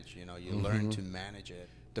manage, you learn to manage it.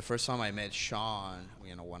 The first time I met Sean,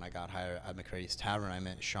 when I got hired at McCrady's Tavern, I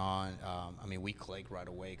met Sean. We clicked right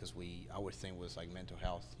away because our thing was like mental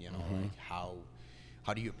health, like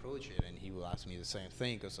how do you approach it? And he will ask me the same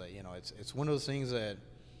thing because, it's one of those things that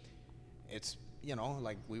it's,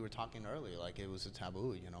 like we were talking earlier, like it was a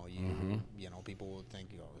taboo, people would think,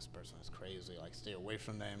 this person is crazy, like stay away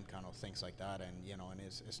from them, kind of things like that. And, and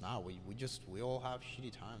it's not, we all have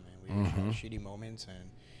shitty time, man. We have shitty moments. And,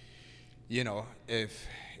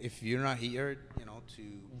 if you're not here,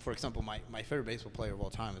 for example, my favorite baseball player of all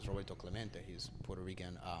time is Roberto Clemente. He's Puerto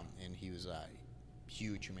Rican, and he was a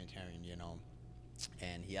huge humanitarian,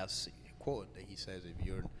 and he has a quote that he says, if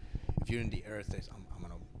you're in the earth, I'm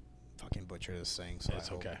gonna fucking butcher this thing, so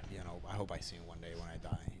it's okay. I hope I see him one day when I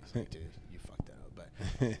die. He's like, dude, you fucked that up.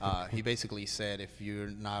 But he basically said, if you're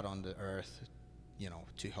not on the earth,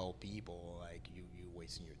 to help people, like you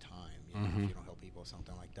wasting your time. If you don't help people,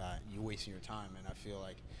 something like that, you're wasting your time. And I feel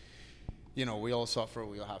like, we all suffer.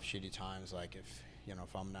 We all have shitty times. Like if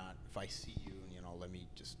I see you, let me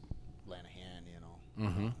just lend a hand.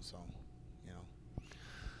 So,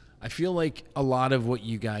 I feel like a lot of what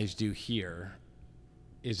you guys do here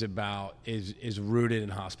is rooted in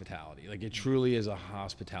hospitality. Like it truly is a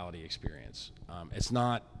hospitality experience. It's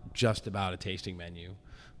not just about a tasting menu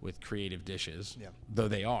with creative dishes, though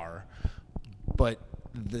they are, but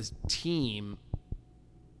the team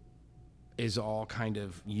is all kind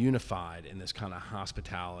of unified in this kind of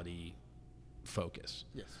hospitality focus.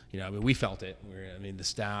 Yes. We felt it. The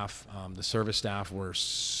staff, the service staff were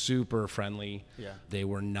super friendly. Yeah. They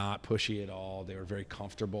were not pushy at all. They were very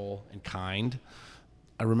comfortable and kind.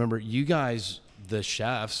 I remember you guys, the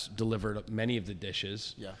chefs, delivered many of the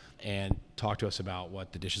dishes and talked to us about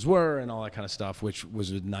what the dishes were and all that kind of stuff, which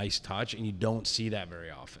was a nice touch, and you don't see that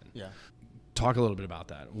very often. Yeah. Talk a little bit about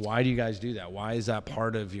that. Why do you guys do that? Why is that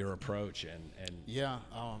part of your approach?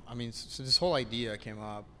 So this whole idea came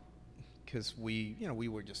up because we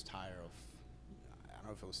were just tired of, I don't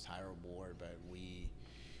know if it was tired or bored, but we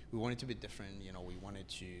wanted to be different. We wanted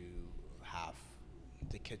to have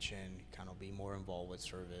the kitchen kind of be more involved with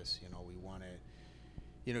service. We wanted,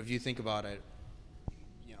 if you think about it,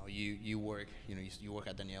 you work, you work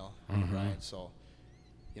at Daniel, right? So,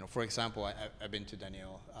 for example, I've been to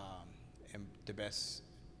Daniel, and the best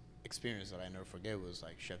experience that I never forget was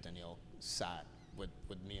like Chef Daniel sat with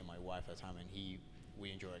me and my wife at the time, and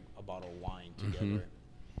we enjoyed a bottle of wine together,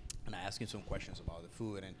 and I asked him some questions about the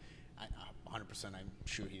food, and I 100% I'm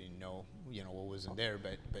sure he didn't know, what was in there,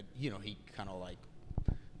 but he kind of like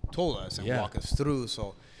told us and walked us through.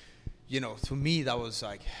 So, to me, that was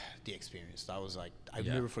like the experience. That was like, I'll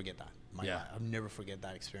never forget that. I'll never forget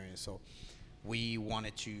that experience. So we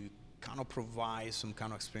wanted to kind of provide some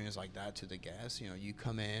kind of experience like that to the guests. You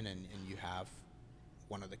come in and you have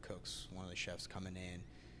one of the cooks, one of the chefs coming in,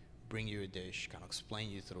 bring you a dish, kind of explain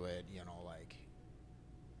you through it, like,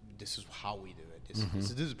 this is how we do it.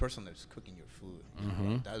 This is the person that's cooking your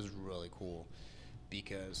food. That is really cool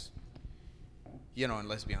because, and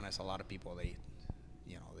let's be honest, a lot of people, they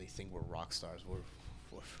think we're rock stars.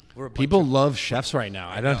 We're people love chefs right now.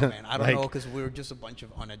 I don't know, man. I don't know, because we're just a bunch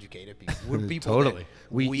of uneducated people. We're people totally.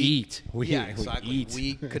 We eat. Exactly. We eat.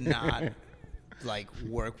 We could not like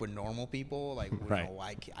work with normal people. Like, Right. you know,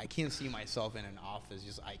 I can't see myself in an office.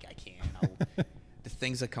 Just I can't. The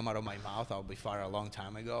things that come out of my mouth, I'll be fired a long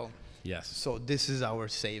time ago. Yes. So this is our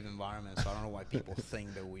safe environment. So I don't know why people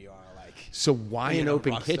think that we are like. So why an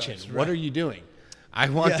open rock kitchen? stars, What right? are you doing? I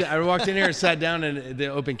walked in here and sat down in the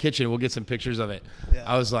open kitchen. We'll get some pictures of it. Yeah.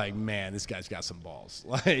 I was like, man, this guy's got some balls.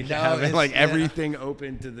 Like No, having like yeah. everything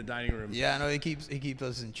open to the dining room. Yeah, no, it keeps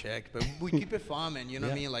us in check, but we keep it fun, and you know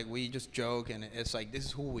what I Yeah. mean. Like we just joke, and it's like this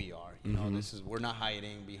is who we are. You know, we're not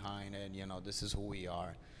hiding behind it. You know, this is who we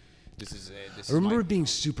are. This is it. I remember it being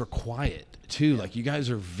super quiet too. Like you guys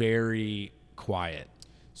are very quiet.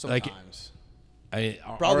 sometimes.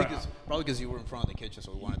 Probably Because you were in front of the kitchen,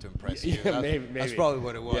 so we wanted to impress you. Yeah, maybe. That's probably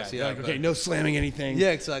what it was. Yeah, Yeah. like, okay, no slamming anything. Yeah,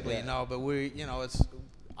 exactly. Yeah. No, but it's.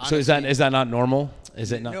 So is honestly, that not normal?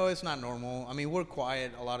 Is it not? No, it's not normal. I mean, we're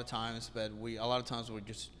quiet a lot of times, but we're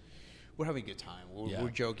having a good time. We're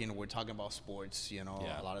joking. We're talking about sports. You know,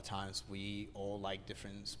 Yeah. a lot of times we all like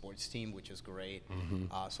different sports team, which is great.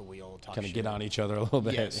 So we all talk. Kind of shit. get on each other a little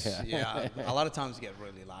bit. Yes, yeah. A lot of times it get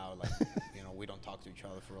really loud. Like, you know, we don't talk to each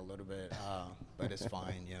other for a little bit, but it's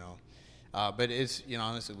fine. You know, but it's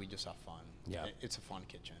honestly we just have fun. Yeah. It's a fun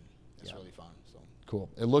kitchen. It's really fun. So Cool.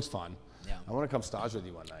 It looks fun. Yeah. I want to come stage with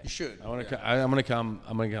you one night. You should. I want to. Yeah. I'm gonna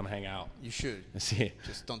come hang out. you should And see.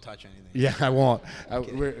 just don't touch anything. Yeah, I won't.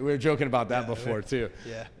 We were joking about that before too.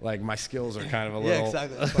 Yeah. Like my skills are kind of a Yeah, little,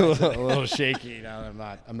 exactly. a little shaky now.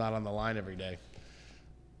 I'm not on the line every day.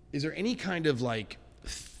 Is there any kind of like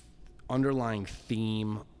underlying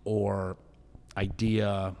theme or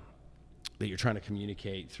idea that you're trying to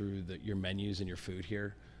communicate through your menus and your food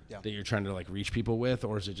here that you're trying to like reach people with,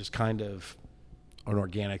 or is it just kind of an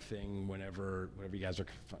organic thing whenever you guys are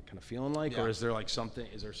kind of feeling like, or is there like something?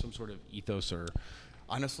 Is there some sort of ethos or?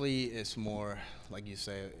 Honestly, it's more like you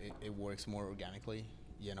say. It works more organically.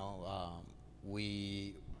 You know,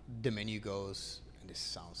 the menu goes, and this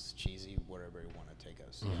sounds cheesy, wherever you want to take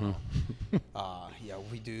us. You know,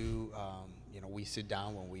 we do. You know, we sit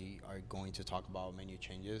down when we are going to talk about menu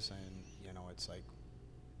changes, and you know, it's like,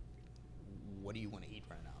 what do you want to eat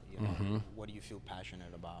right now? You know, what do you feel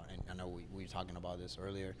passionate about? And I know we were talking about this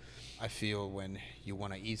earlier. I feel when you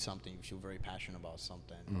want to eat something, you feel very passionate about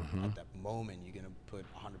something. At that moment, you're gonna put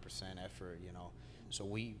 100% effort. You know, so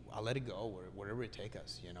I let it go wherever it take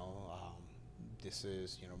us. You know, this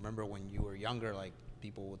is, you know, remember when you were younger, like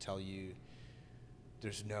people will tell you,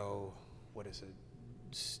 there's no, what is it,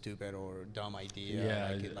 stupid or dumb idea.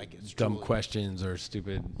 Yeah, like it's dumb truly, questions or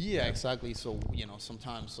stupid. yeah, exactly. So, you know,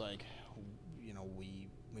 sometimes like, you know,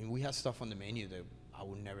 we had stuff on the menu that I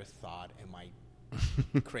would never thought in my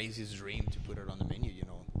craziest dream to put it on the menu, you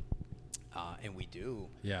know, and we do.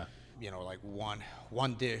 Yeah. You know, like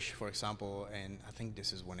one dish, for example, and I think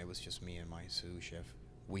this is when it was just me and my sous chef.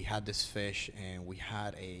 We had this fish, and we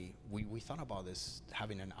thought about this,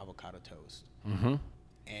 having an avocado toast.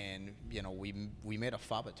 And, you know, we made a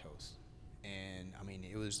fava toast. And, I mean,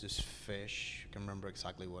 it was this fish. I can't remember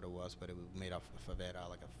exactly what it was, but it was made of faveta,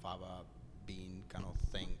 like a fava bean kind of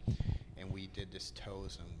thing. And we did this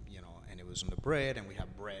toast, and, you know, and it was on the bread, and we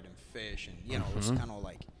had bread and fish. And, you know, it was kind of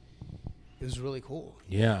like, it was really cool.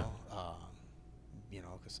 Yeah. You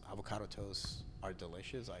know, because avocado toasts are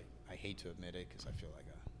delicious. I hate to admit it, because I feel like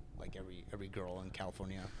every girl in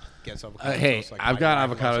California gets avocado Hey, toast. Like I've my got wife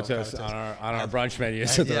avocado loves toast on our brunch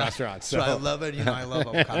menus at the restaurant. So I love it. You know, I love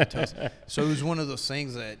avocado toast. So it was one of those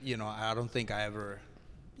things that, you know, I don't think I ever,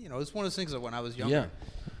 you know, it's one of those things that when I was younger,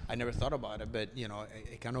 I never thought about it. But, you know,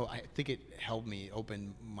 it kind of, I think it helped me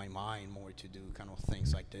open my mind more to do kind of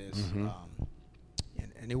things like this.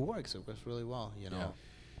 And it works. It works really well, you know. Yeah.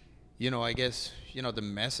 You know, I guess, you know, the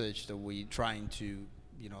message that we trying to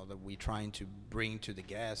bring to the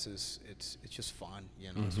guests is it's just fun, you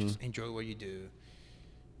know. It's just enjoy what you do.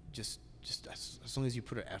 Just as long as you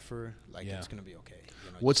put an effort, like it's gonna be okay.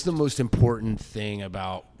 You know, what's the most important thing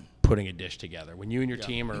about putting a dish together when you and your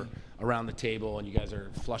team are around the table and you guys are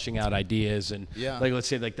flushing out ideas and like, let's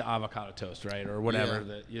say like the avocado toast, right, or whatever,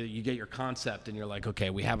 that you get your concept and you're like, okay,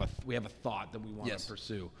 we have a thought that we want to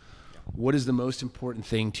pursue. What is the most important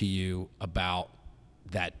thing to you about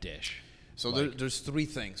that dish? So like, there's three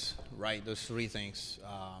things, right? There's three things,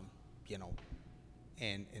 you know,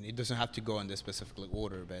 and it doesn't have to go in this specific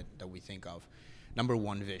order, but that we think of. Number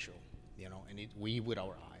one, visual, you know, and we with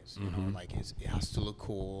our eyes, you know, like it has to look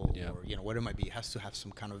cool, or, you know, what it might be. It has to have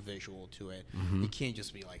some kind of visual to it. It can't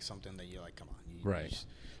just be like something that you're like, come on.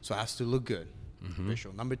 So it has to look good,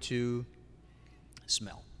 visual. Number two,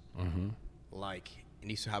 smell. Like, it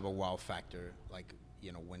needs to have a wow factor, like,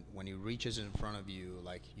 you know, when it reaches in front of you,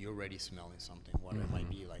 like, you're already smelling something. What it might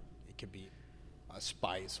be, like, it could be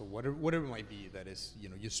spice or whatever it might be that is,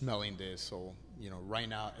 you're smelling this. So, right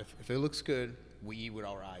now, if it looks good, we eat with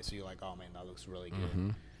our eyes. So you're like, oh man, that looks really good. Mm-hmm.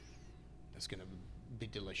 That's going to be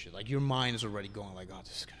delicious. Like your mind is already going like, oh,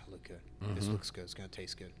 this is going to look good. Mm-hmm. This looks good. It's going to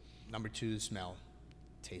taste good. Number 2, smell.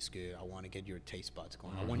 Tastes good. I want to get your taste buds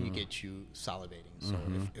going. I want to get you salivating. So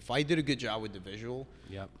if I did a good job with the visual,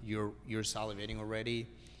 you're salivating already.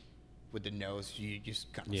 With the nose, you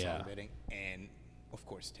just kind of salivating, and of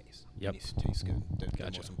course, taste. It needs to taste good. The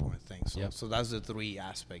most important thing. So that's the 3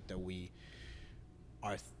 aspects that we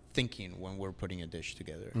are thinking when we're putting a dish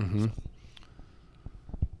together. Mm-hmm. So.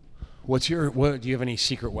 Do you have any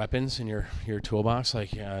secret weapons in your toolbox, like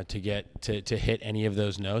to get to hit any of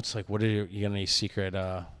those notes? Like, you got any secret?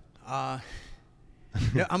 Yeah,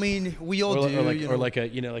 I mean, we all do. Or like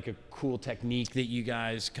a cool technique that you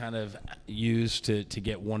guys kind of use to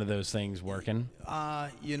get one of those things working.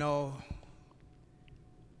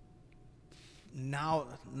 Now,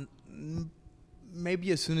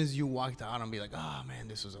 maybe as soon as you walked out, I'll be like, oh man,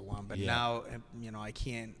 this was a one. But now, I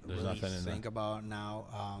can't really think about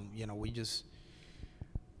now. We just,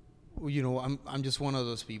 I'm just one of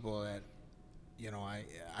those people that, I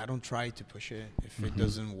don't try to push it. If it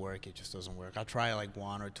doesn't work, it just doesn't work. I'll try like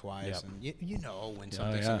 1 or twice, and when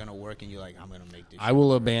something's not gonna work, and you're like, I'm gonna make this. I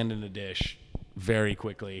will abandon a dish very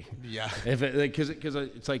quickly. Yeah. Because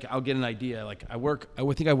it's like I'll get an idea. Like I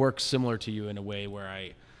think I work similar to you in a way where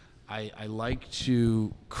I like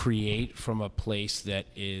to create from a place that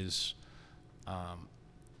is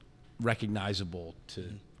recognizable to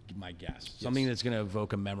my guests. Yes. Something that's going to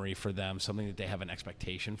evoke a memory for them, something that they have an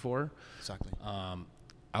expectation for. Exactly.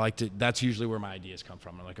 That's usually where my ideas come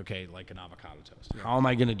from. I'm like, okay, like an avocado toast. Yeah. How am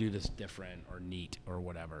I going to do this different or neat or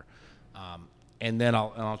whatever? And then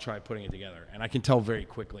I'll try putting it together, and I can tell very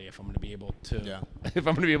quickly if I'm going to be able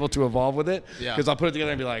to evolve with it. Because I'll put it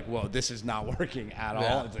together and be like, "Whoa, this is not working at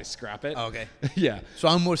all," and I scrap it. Okay. Yeah. So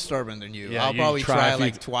I'm more stubborn than you. I'll probably try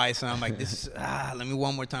like twice, and I'm like, "This is let me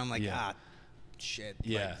one more time." Like shit.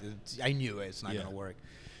 Yeah. Like, I knew it's not going to work.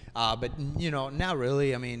 But not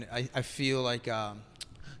really. I mean, I feel like.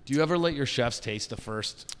 Do you ever let your chefs taste the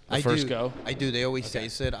first go? I do. They always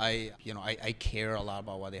taste it. I care a lot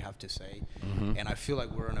about what they have to say, and I feel like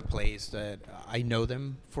we're in a place that I know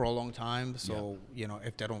them for a long time. So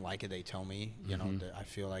if they don't like it, they tell me. I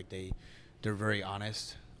feel like they're very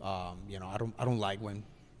honest. I don't like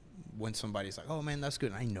when somebody's like, "Oh man, that's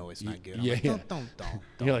good." I know it's not good. I'm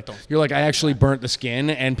like, don't. You're like, I actually burnt the skin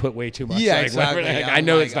and put way too much. Yeah, exactly. I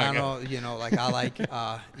know it's not good. I like,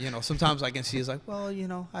 sometimes I can see it's like, well,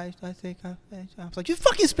 I think I was like, you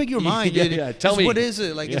fucking speak your mind, dude. Yeah, tell me. What is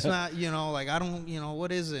it? Like, it's not, like, I don't,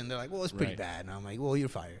 what is it? And they're like, well, it's pretty bad. And I'm like, well, you're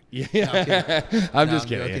fired. Yeah. I'm just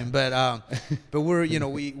kidding. Yeah. But we're,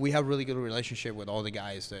 we have really good relationship with all the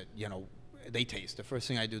guys that, they taste. The first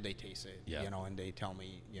thing I do, they taste it, and they tell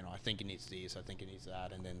me, I think it needs this, I think it needs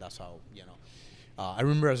that, and then that's how, I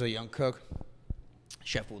remember as a young cook,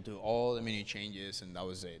 chef will do all the menu changes, and that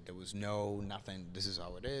was it. There was nothing, this is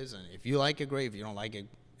how it is, and if you like it, great. If you don't like it,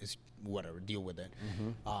 it's whatever, deal with it.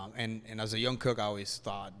 And as a young cook, I always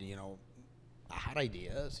thought, I had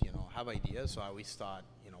ideas, so I always thought,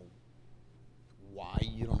 why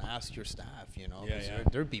you don't ask your staff,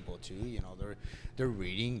 they're people too, they're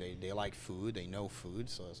reading, they like food, they know food,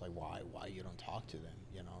 so it's like why you don't talk to them,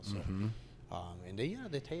 so and they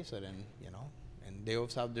taste it, and and they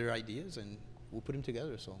always have their ideas, and we'll put them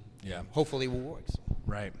together, so hopefully it will work. So.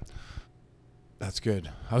 Right. That's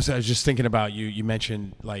good. I was just thinking about you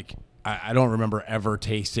mentioned, like, I don't remember ever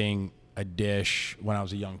tasting a dish when I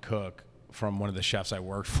was a young cook from one of the chefs I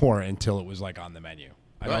worked for until it was like on the menu.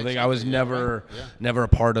 I don't think I was never a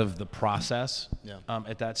part of the process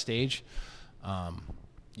at that stage.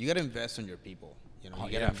 You got to invest in your people. You got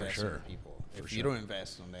to invest in your people. If you don't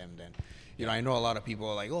invest in them, then I know a lot of people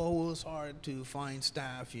are like, oh, well, it's hard to find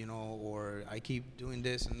staff, or I keep doing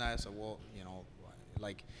this and that. So, well,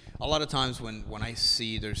 like a lot of times when I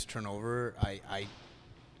see there's turnover, I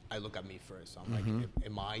look at me first. I'm like,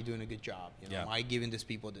 am I doing a good job? Am I giving these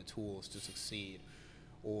people the tools to succeed?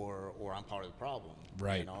 Or I'm part of the problem,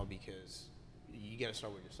 right? Because you got to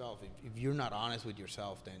start with yourself. If you're not honest with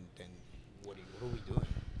yourself, then what are we doing?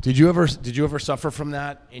 Did you ever suffer from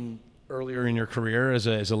that earlier in your career as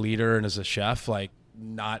a leader and as a chef, like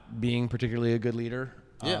not being particularly a good leader,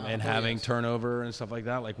 and having turnover and stuff like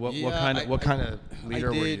that? Like what kind of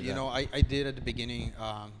leader were you? I did at the beginning.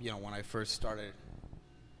 When I first started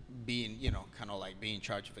being, kind of like being in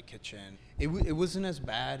charge of a kitchen. It wasn't as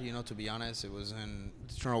bad, to be honest. The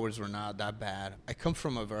turnovers were not that bad. I come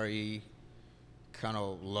from a very kind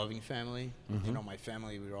of loving family. My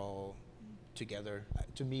family, we're all together.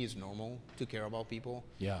 To me, it's normal to care about people.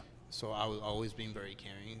 Yeah. So I was always being very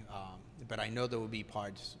caring. But I know there will be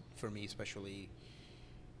parts for me, especially,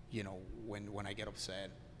 when I get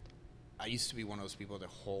upset. I used to be one of those people that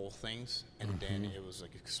hold things and then it was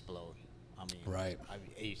like explode. I mean, Right.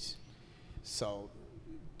 So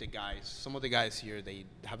some of the guys here, they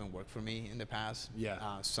haven't worked for me in the past.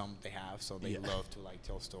 Yeah. Some they have, so they love to like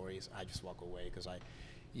tell stories. I just walk away because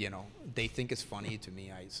they think it's funny. To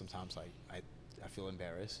me, sometimes I feel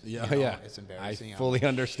embarrassed. Yeah. It's embarrassing. I fully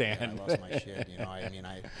understand. I lost my shit. I mean,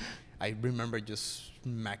 I remember just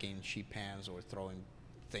smacking sheet pans or throwing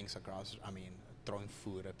things across. I mean, throwing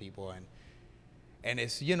food at people, and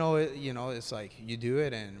it's it's like you do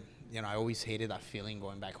it, and I always hated that feeling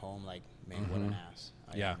going back home, like, man, what an ass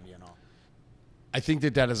I am. I think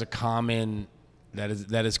that is a common that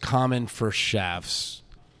is common for chefs,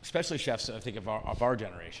 especially chefs. I think of our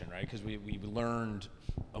generation, right? Because we learned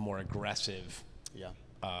a more aggressive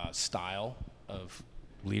style of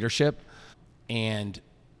leadership, and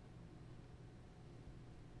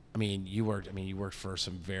I mean, you worked for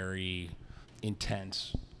some very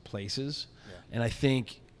intense places, and I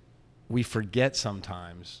think we forget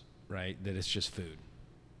sometimes, right, that it's just food.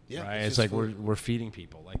 Yeah, right. It's like we're feeding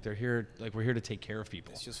people. Like we're here to take care of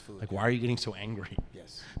people. It's just food. Like, why are you getting so angry?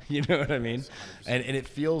 Yes. You know what I mean? Yes, and it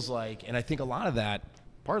feels like, and I think a lot of that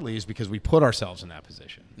partly is because we put ourselves in that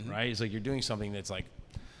position, right? It's like you're doing something that's like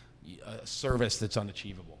a service that's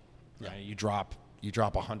unachievable, right? You drop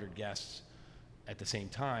 100 guests at the same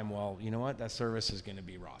time. Well, you know what? That service is going to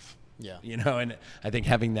be rough. Yeah. And I think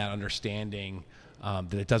having that understanding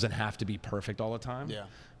that it doesn't have to be perfect all the time. Yeah.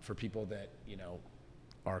 For people that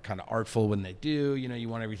are kind of artful when they do, you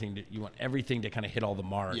want everything to kind of hit all the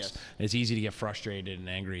marks. Yes. And it's easy to get frustrated and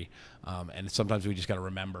angry, and sometimes we just got to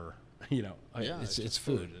remember, it's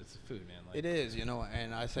food. It's food, man. It is,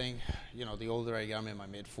 and I think, the older I get, I'm in my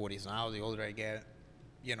mid 40s now. The older I get,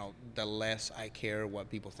 the less I care what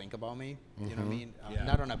people think about me. You know what I mean?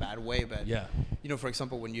 Not in a bad way, but for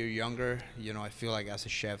example, when you're younger, I feel like as a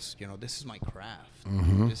chef, this is my craft.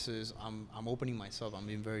 This is I'm opening myself. I'm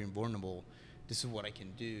being very vulnerable. This is what I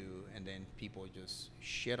can do, and then people just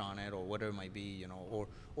shit on it or whatever it might be,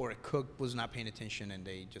 or a cook was not paying attention and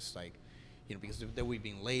they just like, because they were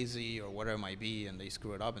being lazy or whatever it might be, and they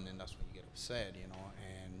screw it up, and then that's when you get upset, and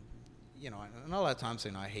a lot of times,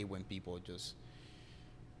 I hate when people just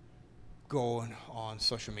go on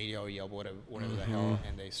social media or Yelp, whatever the hell,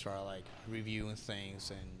 and they start like reviewing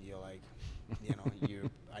things, and you're like,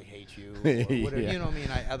 I hate you, or whatever. You know what I mean?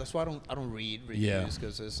 That's why I don't read reviews,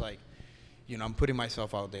 because it's like, I'm putting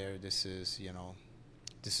myself out there. This is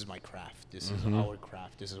my craft. This is our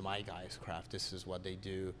craft. This is my guy's craft. This is what they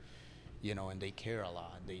do, and they care a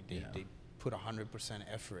lot. They put 100%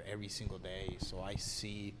 effort every single day. So I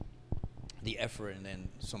see the effort, and then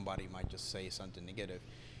somebody might just say something negative.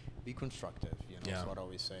 Be constructive, That's what I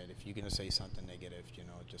always said. If you're gonna say something negative,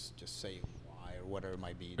 just say why or whatever it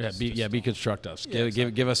might be. Be constructive.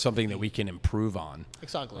 Give us something that we can improve on.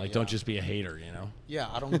 Exactly. Like, don't just be a hater, Yeah,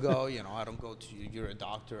 I don't go. I don't go to. You're a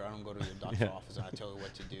doctor. I don't go to your doctor's office and I tell you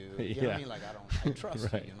what to do. You know what I mean? Like, I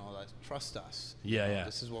trust right. you. Like, trust us. Yeah.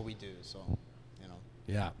 This is what we do. So,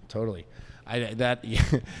 Yeah, totally.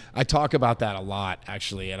 I talk about that a lot,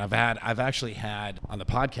 actually, and I've actually had on the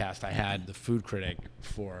podcast. I had the food critic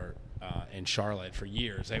for in Charlotte for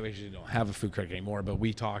years. I actually don't have a food critic anymore, but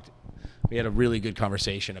we had a really good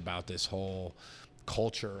conversation about this whole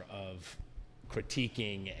culture of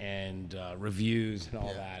critiquing and reviews and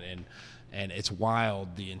all that, and it's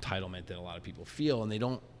wild, the entitlement that a lot of people feel, and they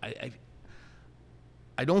don't.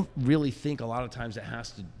 I don't really think a lot of times it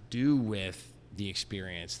has to do with the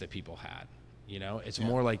experience that people had. It's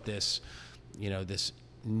more like this, this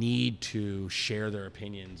need to share their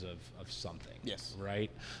opinions of something. Yes. Right?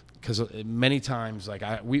 Because many times, like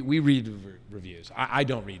we read reviews. I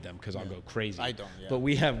don't read them because I'll go crazy. I don't. Yeah. But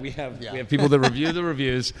we have people that review the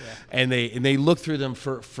reviews, and they look through them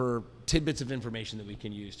for tidbits of information that we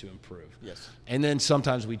can use to improve. Yes. And then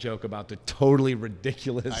sometimes we joke about the totally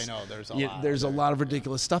ridiculous. I know there's a lot. There's a lot of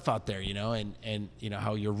ridiculous stuff out there, and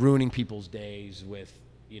how you're ruining people's days with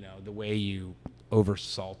the way you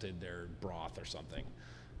oversalted their broth or something.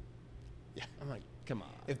 Yeah. I'm like, come on.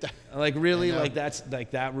 Like, really? Like,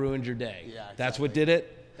 that ruined your day. Yeah. Exactly. That's what did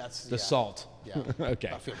it? That's the salt. Yeah.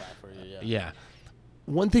 Okay. I feel bad for you. Yeah. Yeah.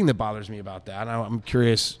 One thing that bothers me about that, I'm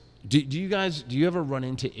curious, do you ever run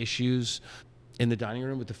into issues in the dining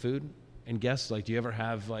room with the food and guests? Like, do you ever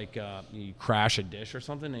have you crash a dish or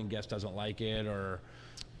something and guest doesn't like it, or?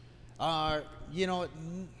 I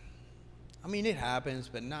mean, it happens,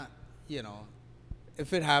 but not,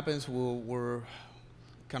 if it happens, we're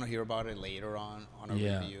kind of hear about it later on a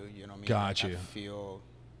review. You know what I mean? Got Like, you. I feel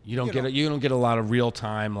You don't get a lot of real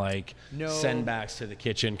time like No. send backs to the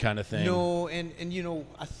kitchen kind of thing. No, and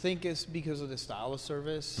I think it's because of the style of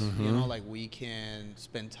service. Like we can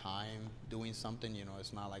spend time doing something.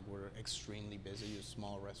 It's not like we're extremely busy. You're a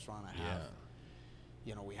small restaurant.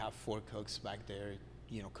 We have 4 cooks back there.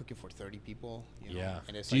 Cooking for 30 people.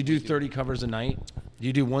 And it's do you do 30 covers a night? Do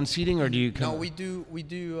you do one seating or do you? No, we do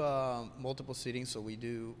multiple seatings. So we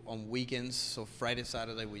do on weekends. So Friday,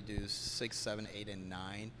 Saturday we do 6, 7, 8, and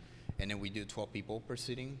 9, and then we do 12 people per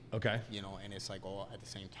seating. Okay. And it's like all at the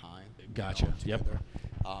same time. Gotcha. Yep.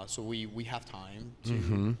 So we have time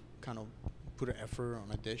to kind of put an effort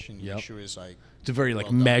on a dish and make sure it's like it's a very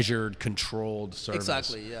like measured, controlled service.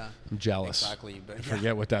 Exactly. Yeah. I'm jealous. Exactly. But I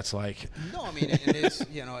forget what that's like. No, I mean it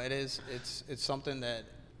is. It's something that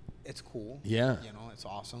it's cool. Yeah. It's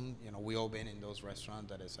awesome. We all been in those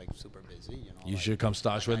restaurants that is like super busy. You should come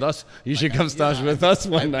stash with us. You should come stash with us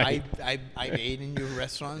one night. I ate in your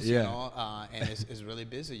restaurants. And it's really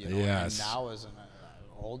busy. Yes. And now as an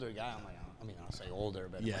older guy, I'm like, I'll say older,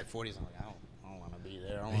 but in my 40s, I'm like, I don't want to be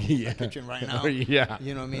there. I don't want to be in the kitchen right now. You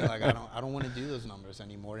know what I mean? Like I don't want to do those numbers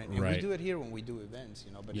anymore. And we do it here when we do events.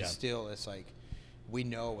 But it's like we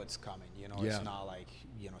know what's coming. It's not like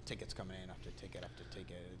tickets coming in after ticket after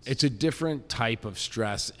ticket. It's a different type of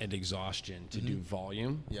stress and exhaustion to do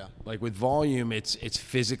volume. Yeah. Like with volume, it's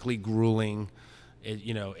physically grueling.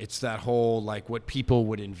 It's that whole like what people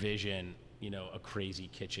would envision. A crazy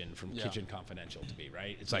kitchen from Kitchen Confidential to be,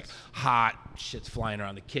 right? It's like hot, shit's flying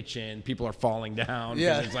around the kitchen, people are falling down.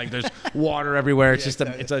 Yeah. It's like there's water everywhere. It's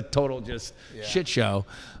it's a total just shit show.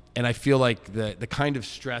 And I feel like the kind of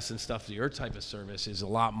stress and stuff to your type of service is a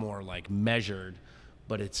lot more like measured,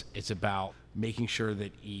 but it's about making sure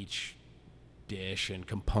that each dish and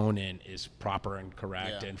component is proper and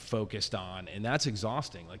correct and focused on. And that's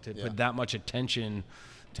exhausting. Like to put that much attention,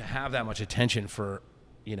 to have that much attention for,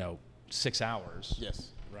 6 hours. Yes.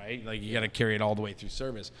 Right? Like you got to carry it all the way through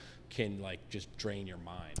service can like just drain your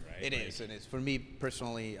mind, right? It is. For me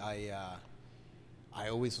personally, I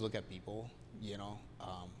always look at people,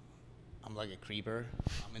 I'm like a creeper.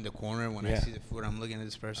 I'm in the corner when I see the food, I'm looking at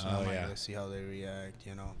this person, I'm like, let's see how they react,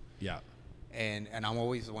 Yeah. And I'm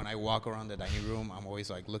always, when I walk around the dining room, I'm always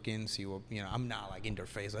like looking, see what, I'm not like in their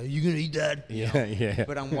face, like, you gonna eat that? Yeah.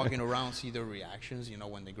 But I'm walking around, see their reactions,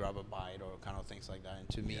 when they grab a bite or kind of things like that. And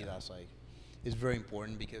to me, that's like, it's very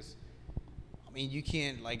important because, you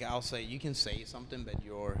can't, like I'll say, you can say something, but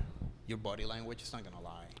your body language is not gonna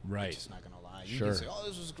lie. Right. It's just not gonna lie. You can say, oh,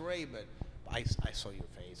 this was great, but I saw your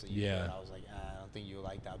face. And I was like, I don't think you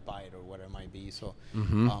like that bite or whatever it might be. So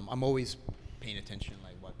I'm always paying attention,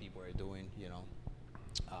 like what people are doing,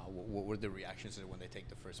 what were the reactions when they take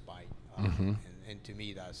the first bite. And to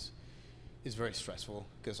me, it's very stressful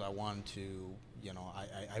because I want to,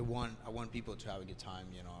 I want people to have a good time.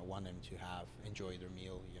 I want them to enjoy their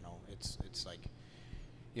meal. It's like,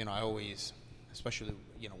 I always, especially,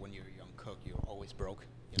 when you're a young cook, you're always broke.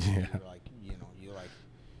 You're like,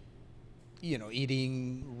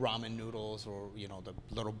 eating ramen noodles or, the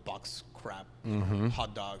little box crap,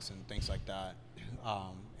 hot dogs and things like that.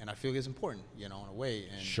 And I feel it's important, in a way.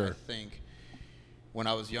 And I think when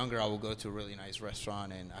I was younger, I would go to a really nice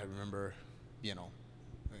restaurant, and I remember,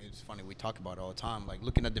 it's funny, we talk about it all the time, like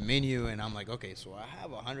looking at the menu, and I'm like, okay, so I have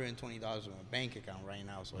 $120 in my bank account right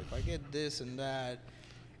now, so if I get this and that,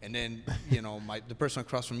 and then, the person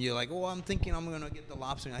across from you, like, oh, I'm thinking I'm going to get the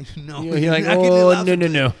lobster. Like, no. You're like, oh,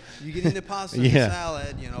 no. You're getting the pasta and the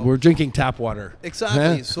salad, We're drinking tap water.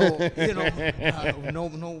 Exactly. Huh? So,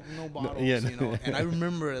 no bottles, And I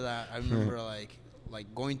remember that. I remember,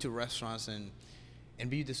 like going to restaurants and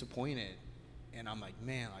be disappointed. And I'm like,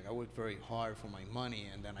 man, like I worked very hard for my money,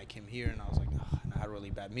 and then I came here and I was like, and I had a really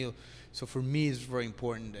bad meal. So for me, it's very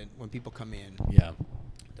important that when people come in,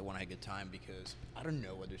 they want to have a good time, because I don't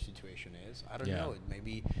know what their situation is. I don't know.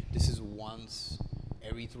 Maybe this is once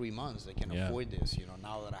every 3 months they can afford this.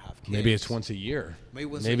 Now that I have kids, maybe it's once a year.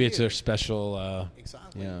 Maybe it's their special.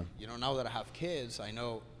 Exactly. Yeah. Now that I have kids, I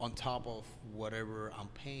know on top of whatever I'm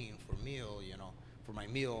paying for meal, for my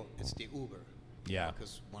meal, it's the Uber. Yeah.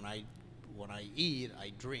 Because when I eat,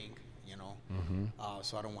 I drink.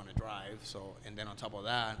 So I don't want to drive. So, and then on top of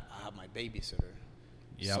that, I have my babysitter.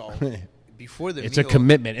 Yeah. So before the it's meal, a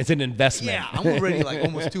commitment. It's an investment. Yeah, I'm already like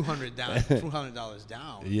almost $200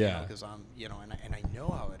 down. Yeah. Because I'm, and I know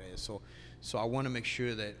how it is. So I want to make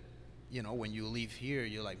sure that, when you leave here,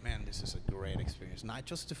 you're like, man, this is a great experience. Not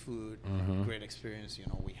just the food, great experience.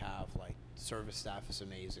 We have like service staff is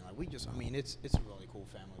amazing. Like it's a really cool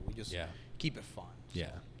family. We just keep it fun. Yeah.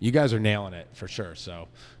 You guys are nailing it for sure. So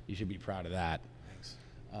you should be proud of that. Thanks.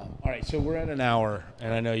 All right, so we're at an hour,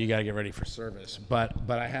 and I know you got to get ready for service, but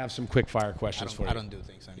I have some quick fire questions for you. I don't do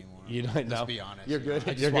things anymore. You don't know? Let's be honest. You're good.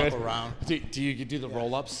 I just You're walk good. around. Do you do the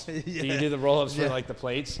roll-ups? Yeah. Do you do the roll-ups for like the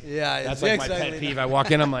plates? Yeah, That's it's like my exactly pet peeve. I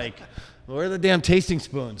walk in, I'm like, where are the damn tasting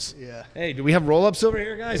spoons? Yeah. Hey, do we have roll-ups over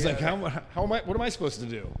here, guys? Yeah. Like, how am I? What am I supposed to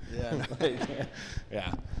do? Yeah.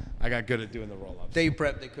 Yeah, I got good at doing the roll-ups. They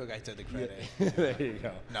prep, they cook, I take the credit. There you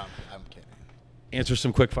go. No, I'm kidding. Answer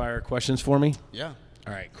some quick fire questions for me. Yeah.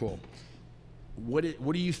 All right, cool. What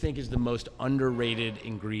do you think is the most underrated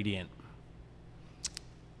ingredient?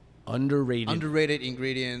 Underrated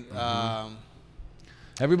ingredient.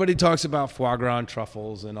 Everybody talks about foie gras and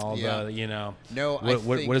truffles and all Yeah. the, No,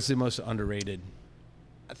 what is the most underrated?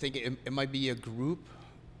 I think it might be a group.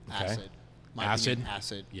 Okay. Acid. My Acid? opinion,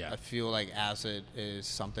 acid. Yeah. I feel like acid is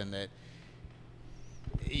something that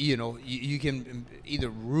you can either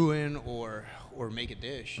ruin or make a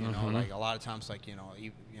dish. You know, like a lot of times, like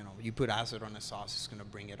you put acid on a sauce, it's gonna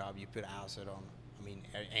bring it up. You put acid on,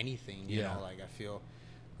 anything. You know, like I feel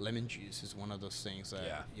lemon juice is one of those things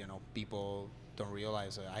that people don't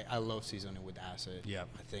realize. That I love seasoning with acid. Yeah.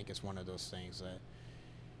 I think it's one of those things that.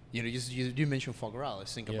 You mentioned foie gras.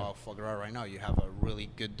 Let's think about foie gras right now. You have a really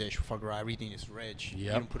good dish, foie gras. Everything is rich.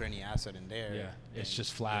 You don't put any acid in there. Yeah, it's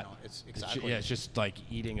just flat. It's exactly. It's just like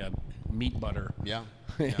eating a meat butter. Yeah.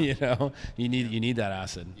 You need that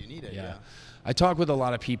acid. You need it. Yeah. I talk with a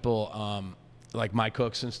lot of people, like my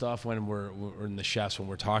cooks and stuff, when we're in the chefs, when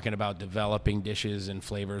we're talking about developing dishes and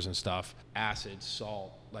flavors and stuff. Acid,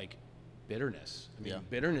 salt, like bitterness.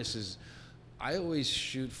 Bitterness is. I always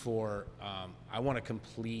shoot for, I want a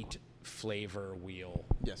complete flavor wheel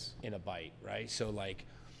in a bite, right? So like,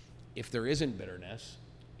 if there isn't bitterness,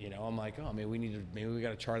 I'm like, oh, maybe we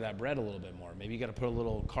got to char that bread a little bit more. Maybe you got to put a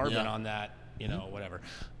little carbon on that, whatever.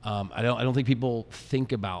 I don't think people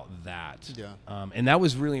think about that. Yeah. And that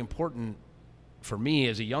was really important for me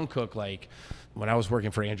as a young cook. Like when I was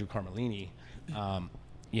working for Andrew Carmelini,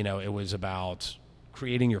 it was about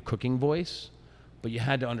creating your cooking voice. But you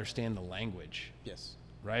had to understand the language. Yes.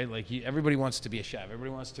 Right? Like everybody wants to be a chef.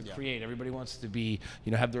 Everybody wants to create. Everybody wants to be,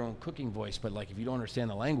 have their own cooking voice. But like if you don't understand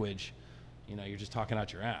the language, you're just talking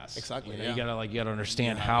out your ass. Exactly. You gotta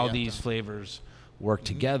understand how these flavors work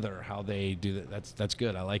together, how they do that. That's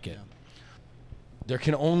good. I like it. Yeah. There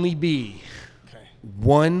can only be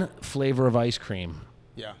one flavor of ice cream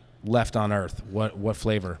left on earth. What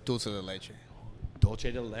flavor? Dulce de leche. Dulce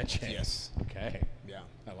de leche. Yes. Okay. Yeah.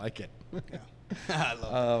 I like it. Yeah. I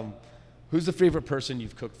love it. Who's the favorite person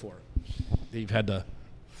you've cooked for? That you've had to.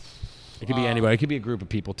 It could be anybody. It could be a group of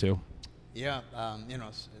people too. Yeah.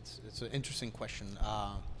 It's an interesting question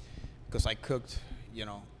because I cooked.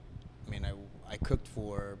 I cooked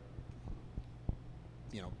for.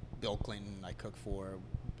 Bill Clinton. I cooked for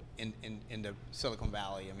in the Silicon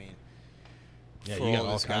Valley. Yeah, for you got all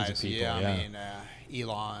all these kinds guys. of people. Yeah.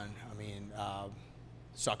 Elon.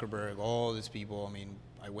 Zuckerberg. All these people.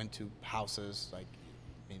 I went to houses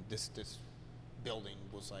this building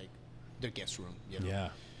was like their guest room. Yeah.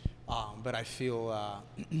 But I feel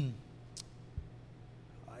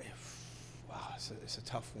it's a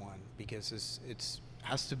tough one because it's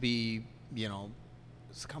has to be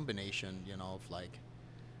it's a combination of like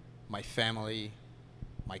my family,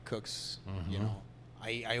 my cooks.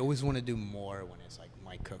 I always want to do more when it's like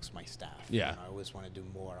my cooks, my staff. Yeah. I always want to do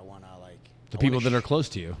more. I want to like. The people that are close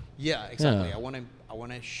to you. Yeah, exactly. Yeah. I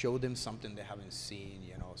want to show them something they haven't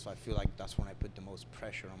seen, So I feel like that's when I put the most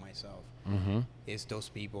pressure on myself. Is those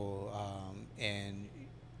people, and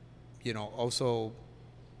also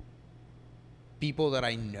people that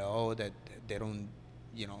I know that they don't,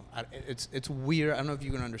 it's weird. I don't know if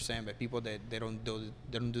you can understand, but people that they don't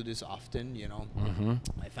do this often.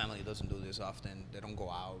 My family doesn't do this often. They don't go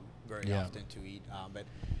out very often to eat, but.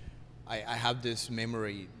 I have this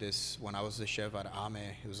memory, when I was the chef at Ame,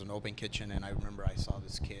 it was an open kitchen, and I remember I saw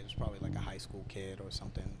this kid. It was probably like a high school kid or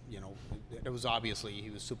something. It was obviously, he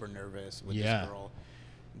was super nervous with this girl.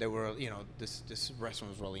 They were, this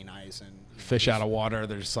restaurant was really nice. And fish out of water,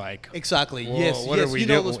 there's like... Exactly, whoa, yes. What are we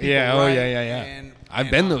doing? Those people, yeah, right? And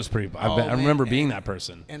I've been those people. I remember being that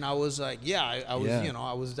person. And I was like, I was,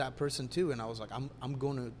 I was that person too. And I was like, I'm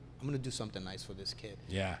going to do something nice for this kid.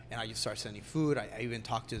 Yeah. And I just started sending food. I even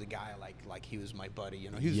talked to the guy like he was my buddy. He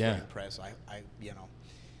was very impressed.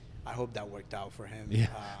 I hope that worked out for him. Yeah.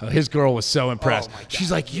 His girl was so impressed. Oh my God,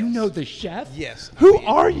 she's like, you know the chef? Yes. Who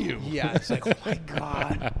are you? Yeah. It's like, oh my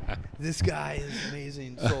God, this guy is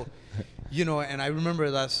amazing. So, and I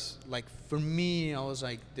remember that's like for me, I was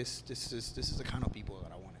like, this is the kind of people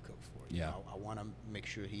that I want to cook for. Yeah. I want to make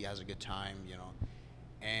sure he has a good time.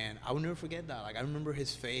 And I will never forget that. Like I remember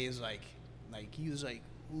his face, like he was like,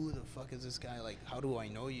 who the fuck is this guy? Like, how do I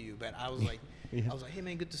know you? But I was like, hey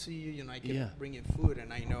man, good to see you. You know, I kept bringing food,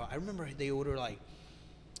 and I remember they ordered like,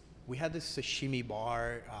 we had this sashimi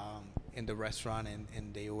bar in the restaurant,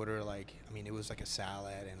 and they order like, I mean, it was like a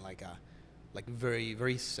salad and like very,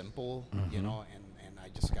 very simple, you know, and I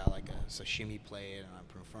just got like a sashimi plate, and I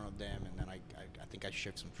put in front of them, and then I think I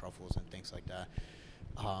shipped some truffles and things like that.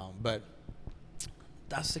 But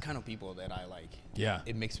that's the kind of people that I like. Yeah.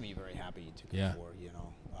 It makes me very happy to cook for, you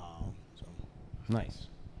know. So. Nice.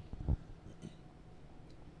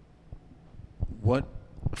 What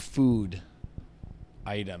food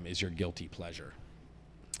item is your guilty pleasure?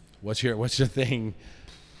 What's your thing?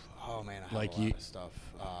 Oh man, I have a lot of stuff.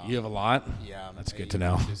 You have a lot? Yeah, that's good to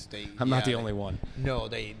know. I'm not the only one. No,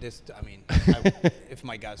 I mean, if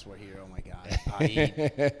my guys were here, oh my god,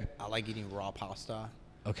 I like eating raw pasta.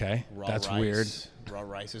 Okay, that's rice. weird. Raw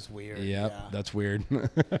rice is weird. Yep, yeah, that's weird.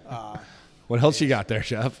 What else you got there,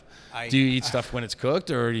 chef? Do you eat stuff when it's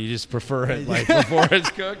cooked, or do you just prefer it like before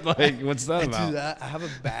it's cooked? Like, what's that about? I do that. I have a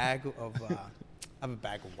bag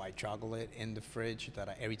of white chocolate in the fridge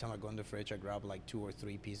that every time I go in the fridge, I grab like 2 or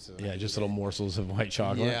 3 pieces. Yeah, just little morsels of white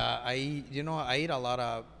chocolate. Yeah, I eat a lot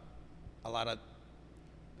of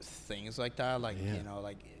things like that. Like you know,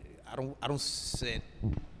 like I don't sit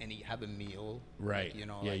and have a meal. Right. Like, you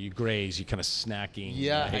know. Yeah, like, you graze. You kind of snacking.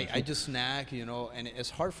 Yeah, I just snack. You know, and it's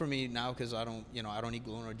hard for me now because I don't eat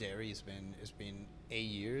gluten or dairy. It's been 8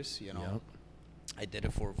 years. You know. Yep. I did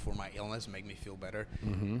it for my illness, make me feel better.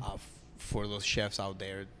 Mm-hmm. For those chefs out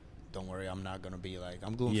there, don't worry, I'm not gonna be like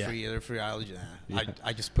I'm gluten free, they're free allergy.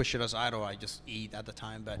 I just push it aside, or I just eat at the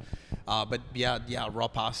time. But raw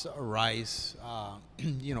pasta, rice.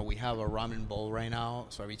 You know, we have a ramen bowl right now,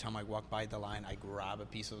 so every time I walk by the line, I grab a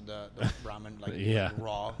piece of the ramen like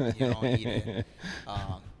raw, you know, eat it.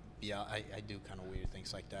 I do kind of weird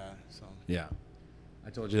things like that. So yeah. I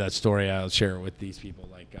told you that story. I'll share it with these people.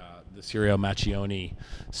 Like the Cirio Macchione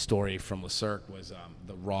story from Le Cirque was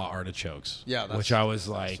the raw artichokes. Yeah, which I was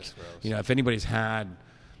like, you know, if anybody's had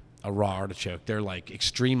a raw artichoke, they're like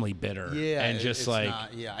extremely bitter. Yeah, and just like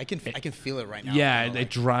I can feel it right now. Yeah, you know, it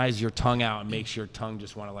dries your tongue out and makes your tongue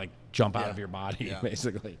just want to like jump out of your body,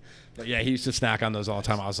 basically. But yeah, he used to snack on those all the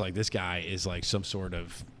time. I was like, this guy is like some sort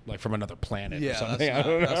of like from another planet or something. I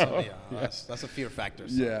don't know. That's a fear factor.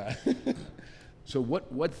 So. Yeah. So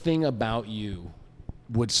what thing about you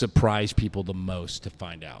would surprise people the most to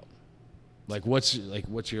find out? Like what's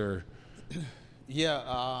your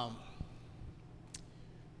Yeah,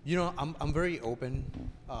 you know, I'm very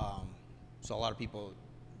open. So a lot of people,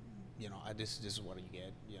 you know, this is what you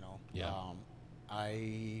get, you know. Yeah.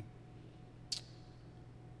 I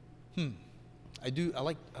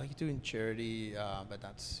like doing charity, but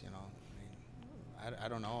that's, you know, I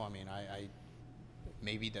don't know. I mean, I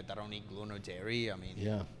maybe that I don't eat gluten or dairy. I mean,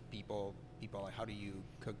 people are like, how do you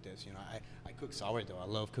cook this? You know, I cook sourdough. I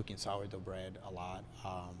love cooking sourdough bread a lot.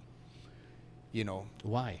 You know.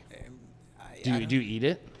 Why? Do you eat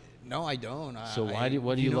it? No, I don't. So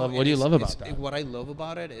what do you love about that? What I love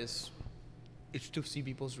about it is it's to see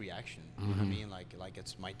people's reaction. You know what I mean? Like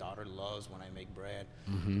it's my daughter loves when I make bread.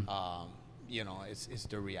 Mm-hmm. You know, it's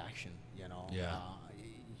the reaction. You know. Yeah.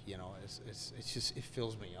 You know, it's just it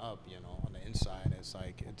fills me up. You know, on the inside, it's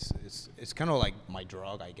like it's kind of like my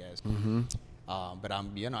drug, I guess. Mm-hmm. But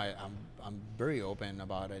I'm very open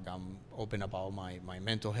about it. I'm open about my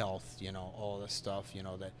mental health. You know, all this stuff. You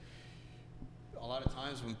know, that a lot of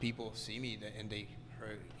times when people see me and they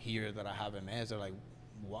hear that I have MS, they're like,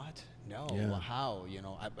 "What? No, well, how?" You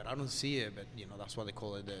know, but I don't see it. But you know, that's why they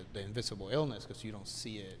call it the invisible illness, because you don't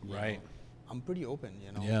see it. Right. Know? I'm pretty open.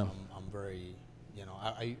 You know. Yeah. I'm very. You know,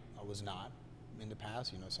 I was not in the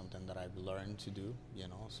past, you know, something that I've learned to do, you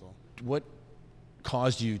know, so. What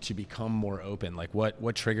caused you to become more open? Like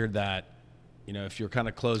what triggered that, you know, if you're kind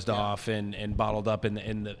of closed off and bottled up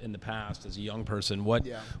in the past as a young person, what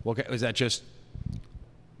was that, just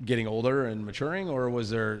getting older and maturing, or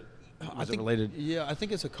was it related? Yeah, I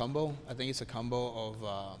think it's a combo. I think it's a combo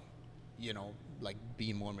of, you know, like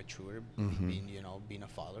being more mature, being a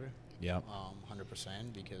father. Yeah.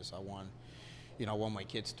 100%, because I want my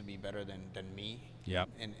kids to be better than me. Yeah.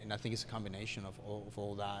 And I think it's a combination of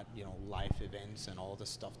all that, you know, life events and all the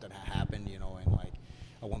stuff that happened, you know, and like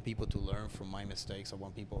I want people to learn from my mistakes. I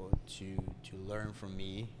want people to learn from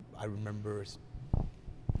me. I remember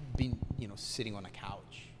being, you know, sitting on a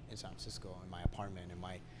couch in San Francisco in my apartment, in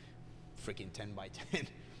my freaking 10 by 10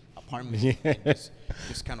 apartment, and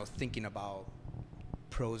just kind of thinking about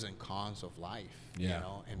pros and cons of life, you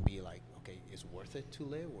know, and be like, okay, is it worth it to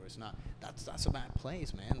live or it's not? That's a bad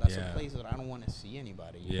place, man. That's a place that I don't want to see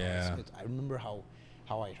anybody. You know? I remember how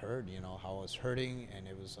how I hurt, how I was hurting, and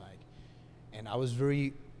it was like, and I was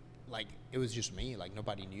very, like, it was just me, like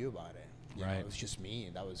nobody knew about it. It was just me,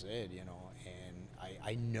 and that was it, and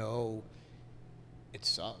I know it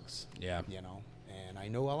sucks. Yeah. And I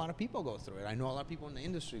know a lot of people go through it. I know a lot of people in the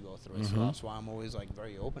industry go through it. So that's why I'm always like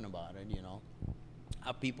very open about it.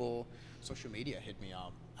 Have people, social media hit me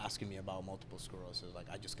up asking me about multiple sclerosis. Like,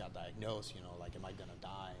 I just got diagnosed. Like, am I gonna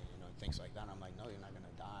die? Things like that. I'm like, no, you're not gonna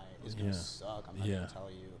die. It's gonna suck. I'm not gonna tell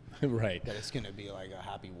you right. that it's gonna be like a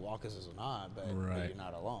happy walk, as it's not. But you're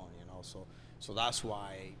not alone. So that's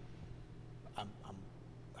why I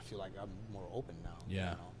feel like I'm more open now.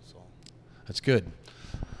 Yeah. So that's good.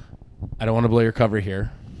 I don't want to blow your cover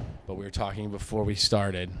here, but we were talking before we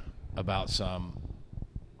started about some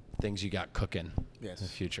things you got cooking in the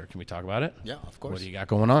future. Can we talk about it? Yeah, of course. What do you got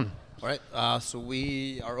going on? All right. So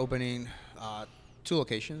we are opening 2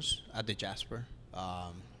 locations at the Jasper.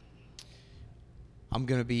 I'm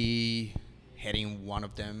going to be heading one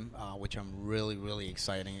of them, which I'm really, really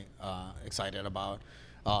excited about.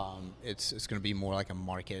 It's going to be more like a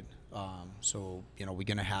market. So, we're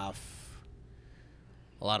going to have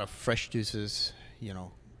a lot of fresh juices, a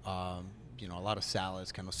lot of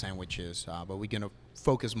salads, kind of sandwiches, but we're going to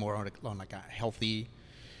focus more on like a healthy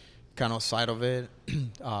kind of side of it,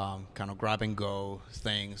 kind of grab and go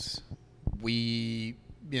things. We,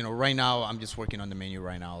 right now I'm just working on the menu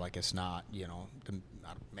right now. Like, it's not, the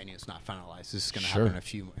menu is not finalized. This is going to happen in a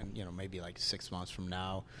few, maybe like 6 months from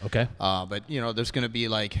now. Okay. But, there's going to be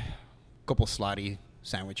like a couple slotty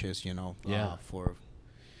sandwiches,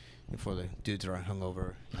 for the dudes that are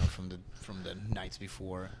hungover, from the nights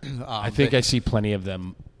before. I think I see plenty of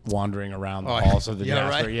them wandering around the halls of the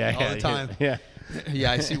Jasper. Right? Yeah, all the time. Yeah.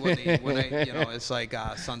 Yeah, I see when it's like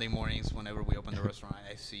Sunday mornings whenever we open the restaurant.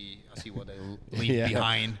 I see what they leave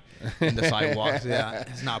behind in the sidewalks. Yeah,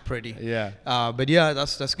 it's not pretty. Yeah. But yeah,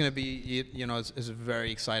 that's gonna be it's a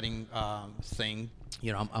very exciting thing.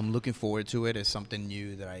 I'm looking forward to it. It's something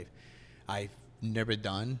new that I've never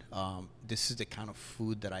done. This is the kind of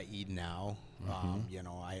food that I eat now.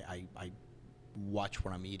 I watch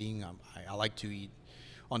what I'm eating. I like to eat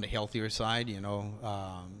on the healthier side.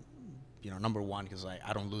 Number one, because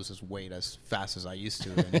I don't lose as weight as fast as I used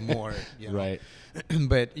to anymore. Right.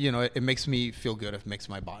 But it makes me feel good. It makes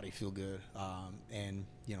my body feel good. And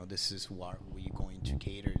this is what we're going to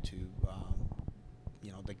cater to.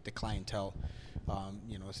 The clientele.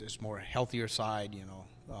 It's more healthier side.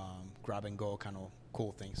 Grab and go kind of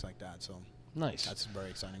cool things like that. So nice. That's very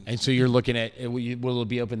exciting. And so you're looking at, will it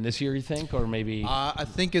be open this year, you think, or maybe? I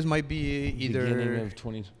think it might be either beginning of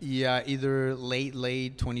 20. Yeah, either late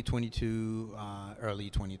 2022, early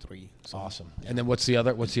 23. So, awesome. And then what's the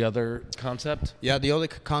other concept? Yeah, the other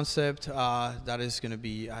concept that is going to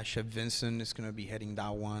be Chef Vincent is going to be heading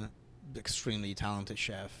that one. Extremely talented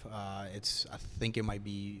chef. I think it might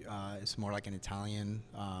be. It's more like an Italian,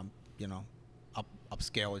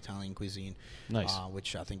 upscale Italian cuisine. Nice.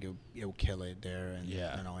 Which I think it will kill it there, and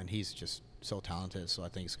and he's just so talented. So I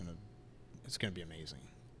think it's gonna be amazing.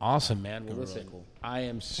 Awesome, man. Well, listen, really cool. I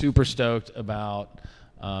am super stoked about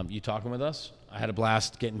you talking with us. I had a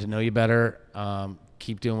blast getting to know you better.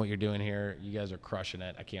 Keep doing what you're doing here. You guys are crushing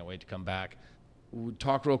it. I can't wait to come back. We'll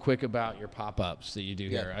talk real quick about your pop-ups that you do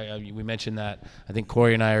here. We mentioned that. I think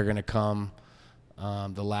Corey and I are going to come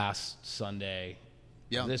the last Sunday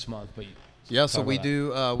of this month. But so we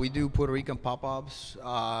do Puerto Rican pop-ups.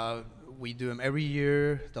 We do them every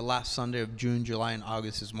year. The last Sunday of June, July, and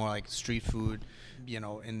August is more like street food,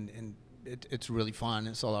 and it's really fun.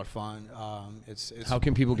 It's a lot of fun. It's How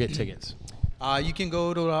can people get tickets? You can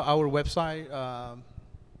go to our website,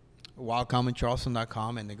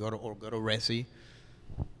 wildcommoncharleston.com, and go to Resi.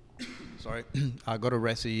 Sorry, go to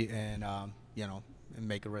Resi and and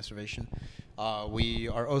make a reservation. We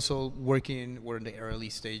are also working. We're in the early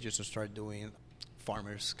stages to start doing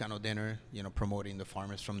farmers kind of dinner. Promoting the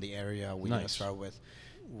farmers from the area. We're gonna start with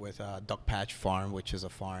Duck Patch Farm, which is a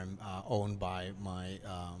farm owned by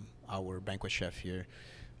our banquet chef here.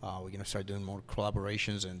 We're gonna start doing more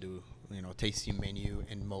collaborations and do tasting menu,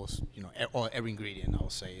 and most every ingredient I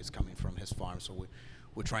will say is coming from his farm. So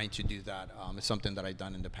we're trying to do that. It's something that I've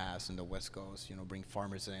done in the past in the West Coast. Bring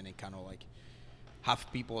farmers in and kind of like have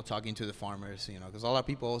people talking to the farmers. Because a lot of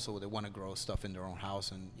people also they want to grow stuff in their own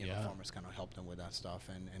house, and farmers kind of help them with that stuff.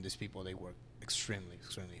 And these people they work extremely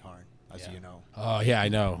hard. As you know. Oh, yeah, I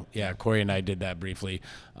know. Yeah, Corey and I did that briefly.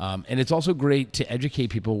 And it's also great to educate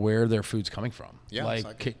people where their food's coming from. Yeah, like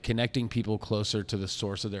exactly. Connecting people closer to the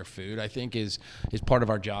source of their food, I think, is part of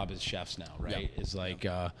our job as chefs now, right? Yeah. It's like,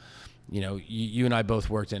 you and I both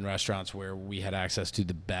worked in restaurants where we had access to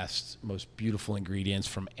the best, most beautiful ingredients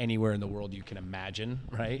from anywhere in the world you can imagine,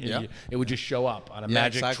 right? Yeah. It would just show up on a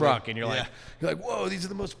magic truck, and you're like, whoa, these are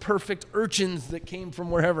the most perfect urchins that came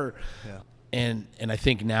from wherever. Yeah. And I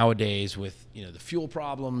think nowadays with the fuel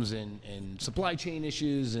problems and supply chain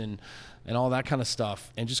issues and all that kind of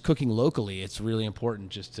stuff, and just cooking locally, it's really important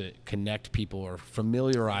just to connect people or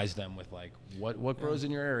familiarize them with like what grows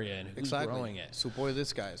in your area and who's growing it. Support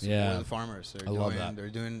this guy. Support the farmers. I love that. They're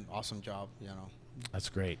doing an awesome job. That's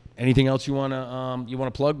great. Anything else you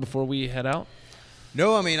wanna plug before we head out?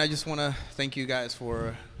 No, I mean, I just want to thank you guys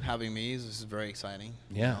for having me. This is very exciting.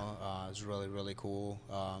 Yeah. It's really, really cool.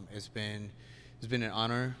 It's been an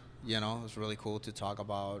honor. It's really cool to talk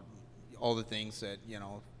about all the things that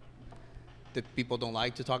that people don't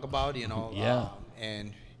like to talk about. Yeah.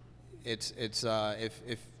 And it's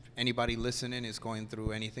if anybody listening is going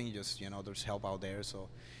through anything, just there's help out there. So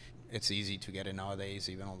it's easy to get it nowadays,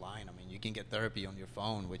 even online. I mean, you can get therapy on your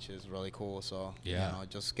phone, which is really cool. So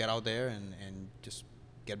just get out there and just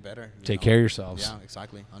get better. Take care of yourselves. Yeah,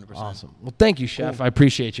 exactly, 100%. Awesome. Well, thank you, Chef. Cool. I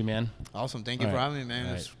appreciate you, man. Awesome. Thank you for having me,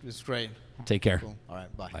 man. It's great. Take care. Cool. All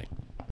right. Bye. Bye.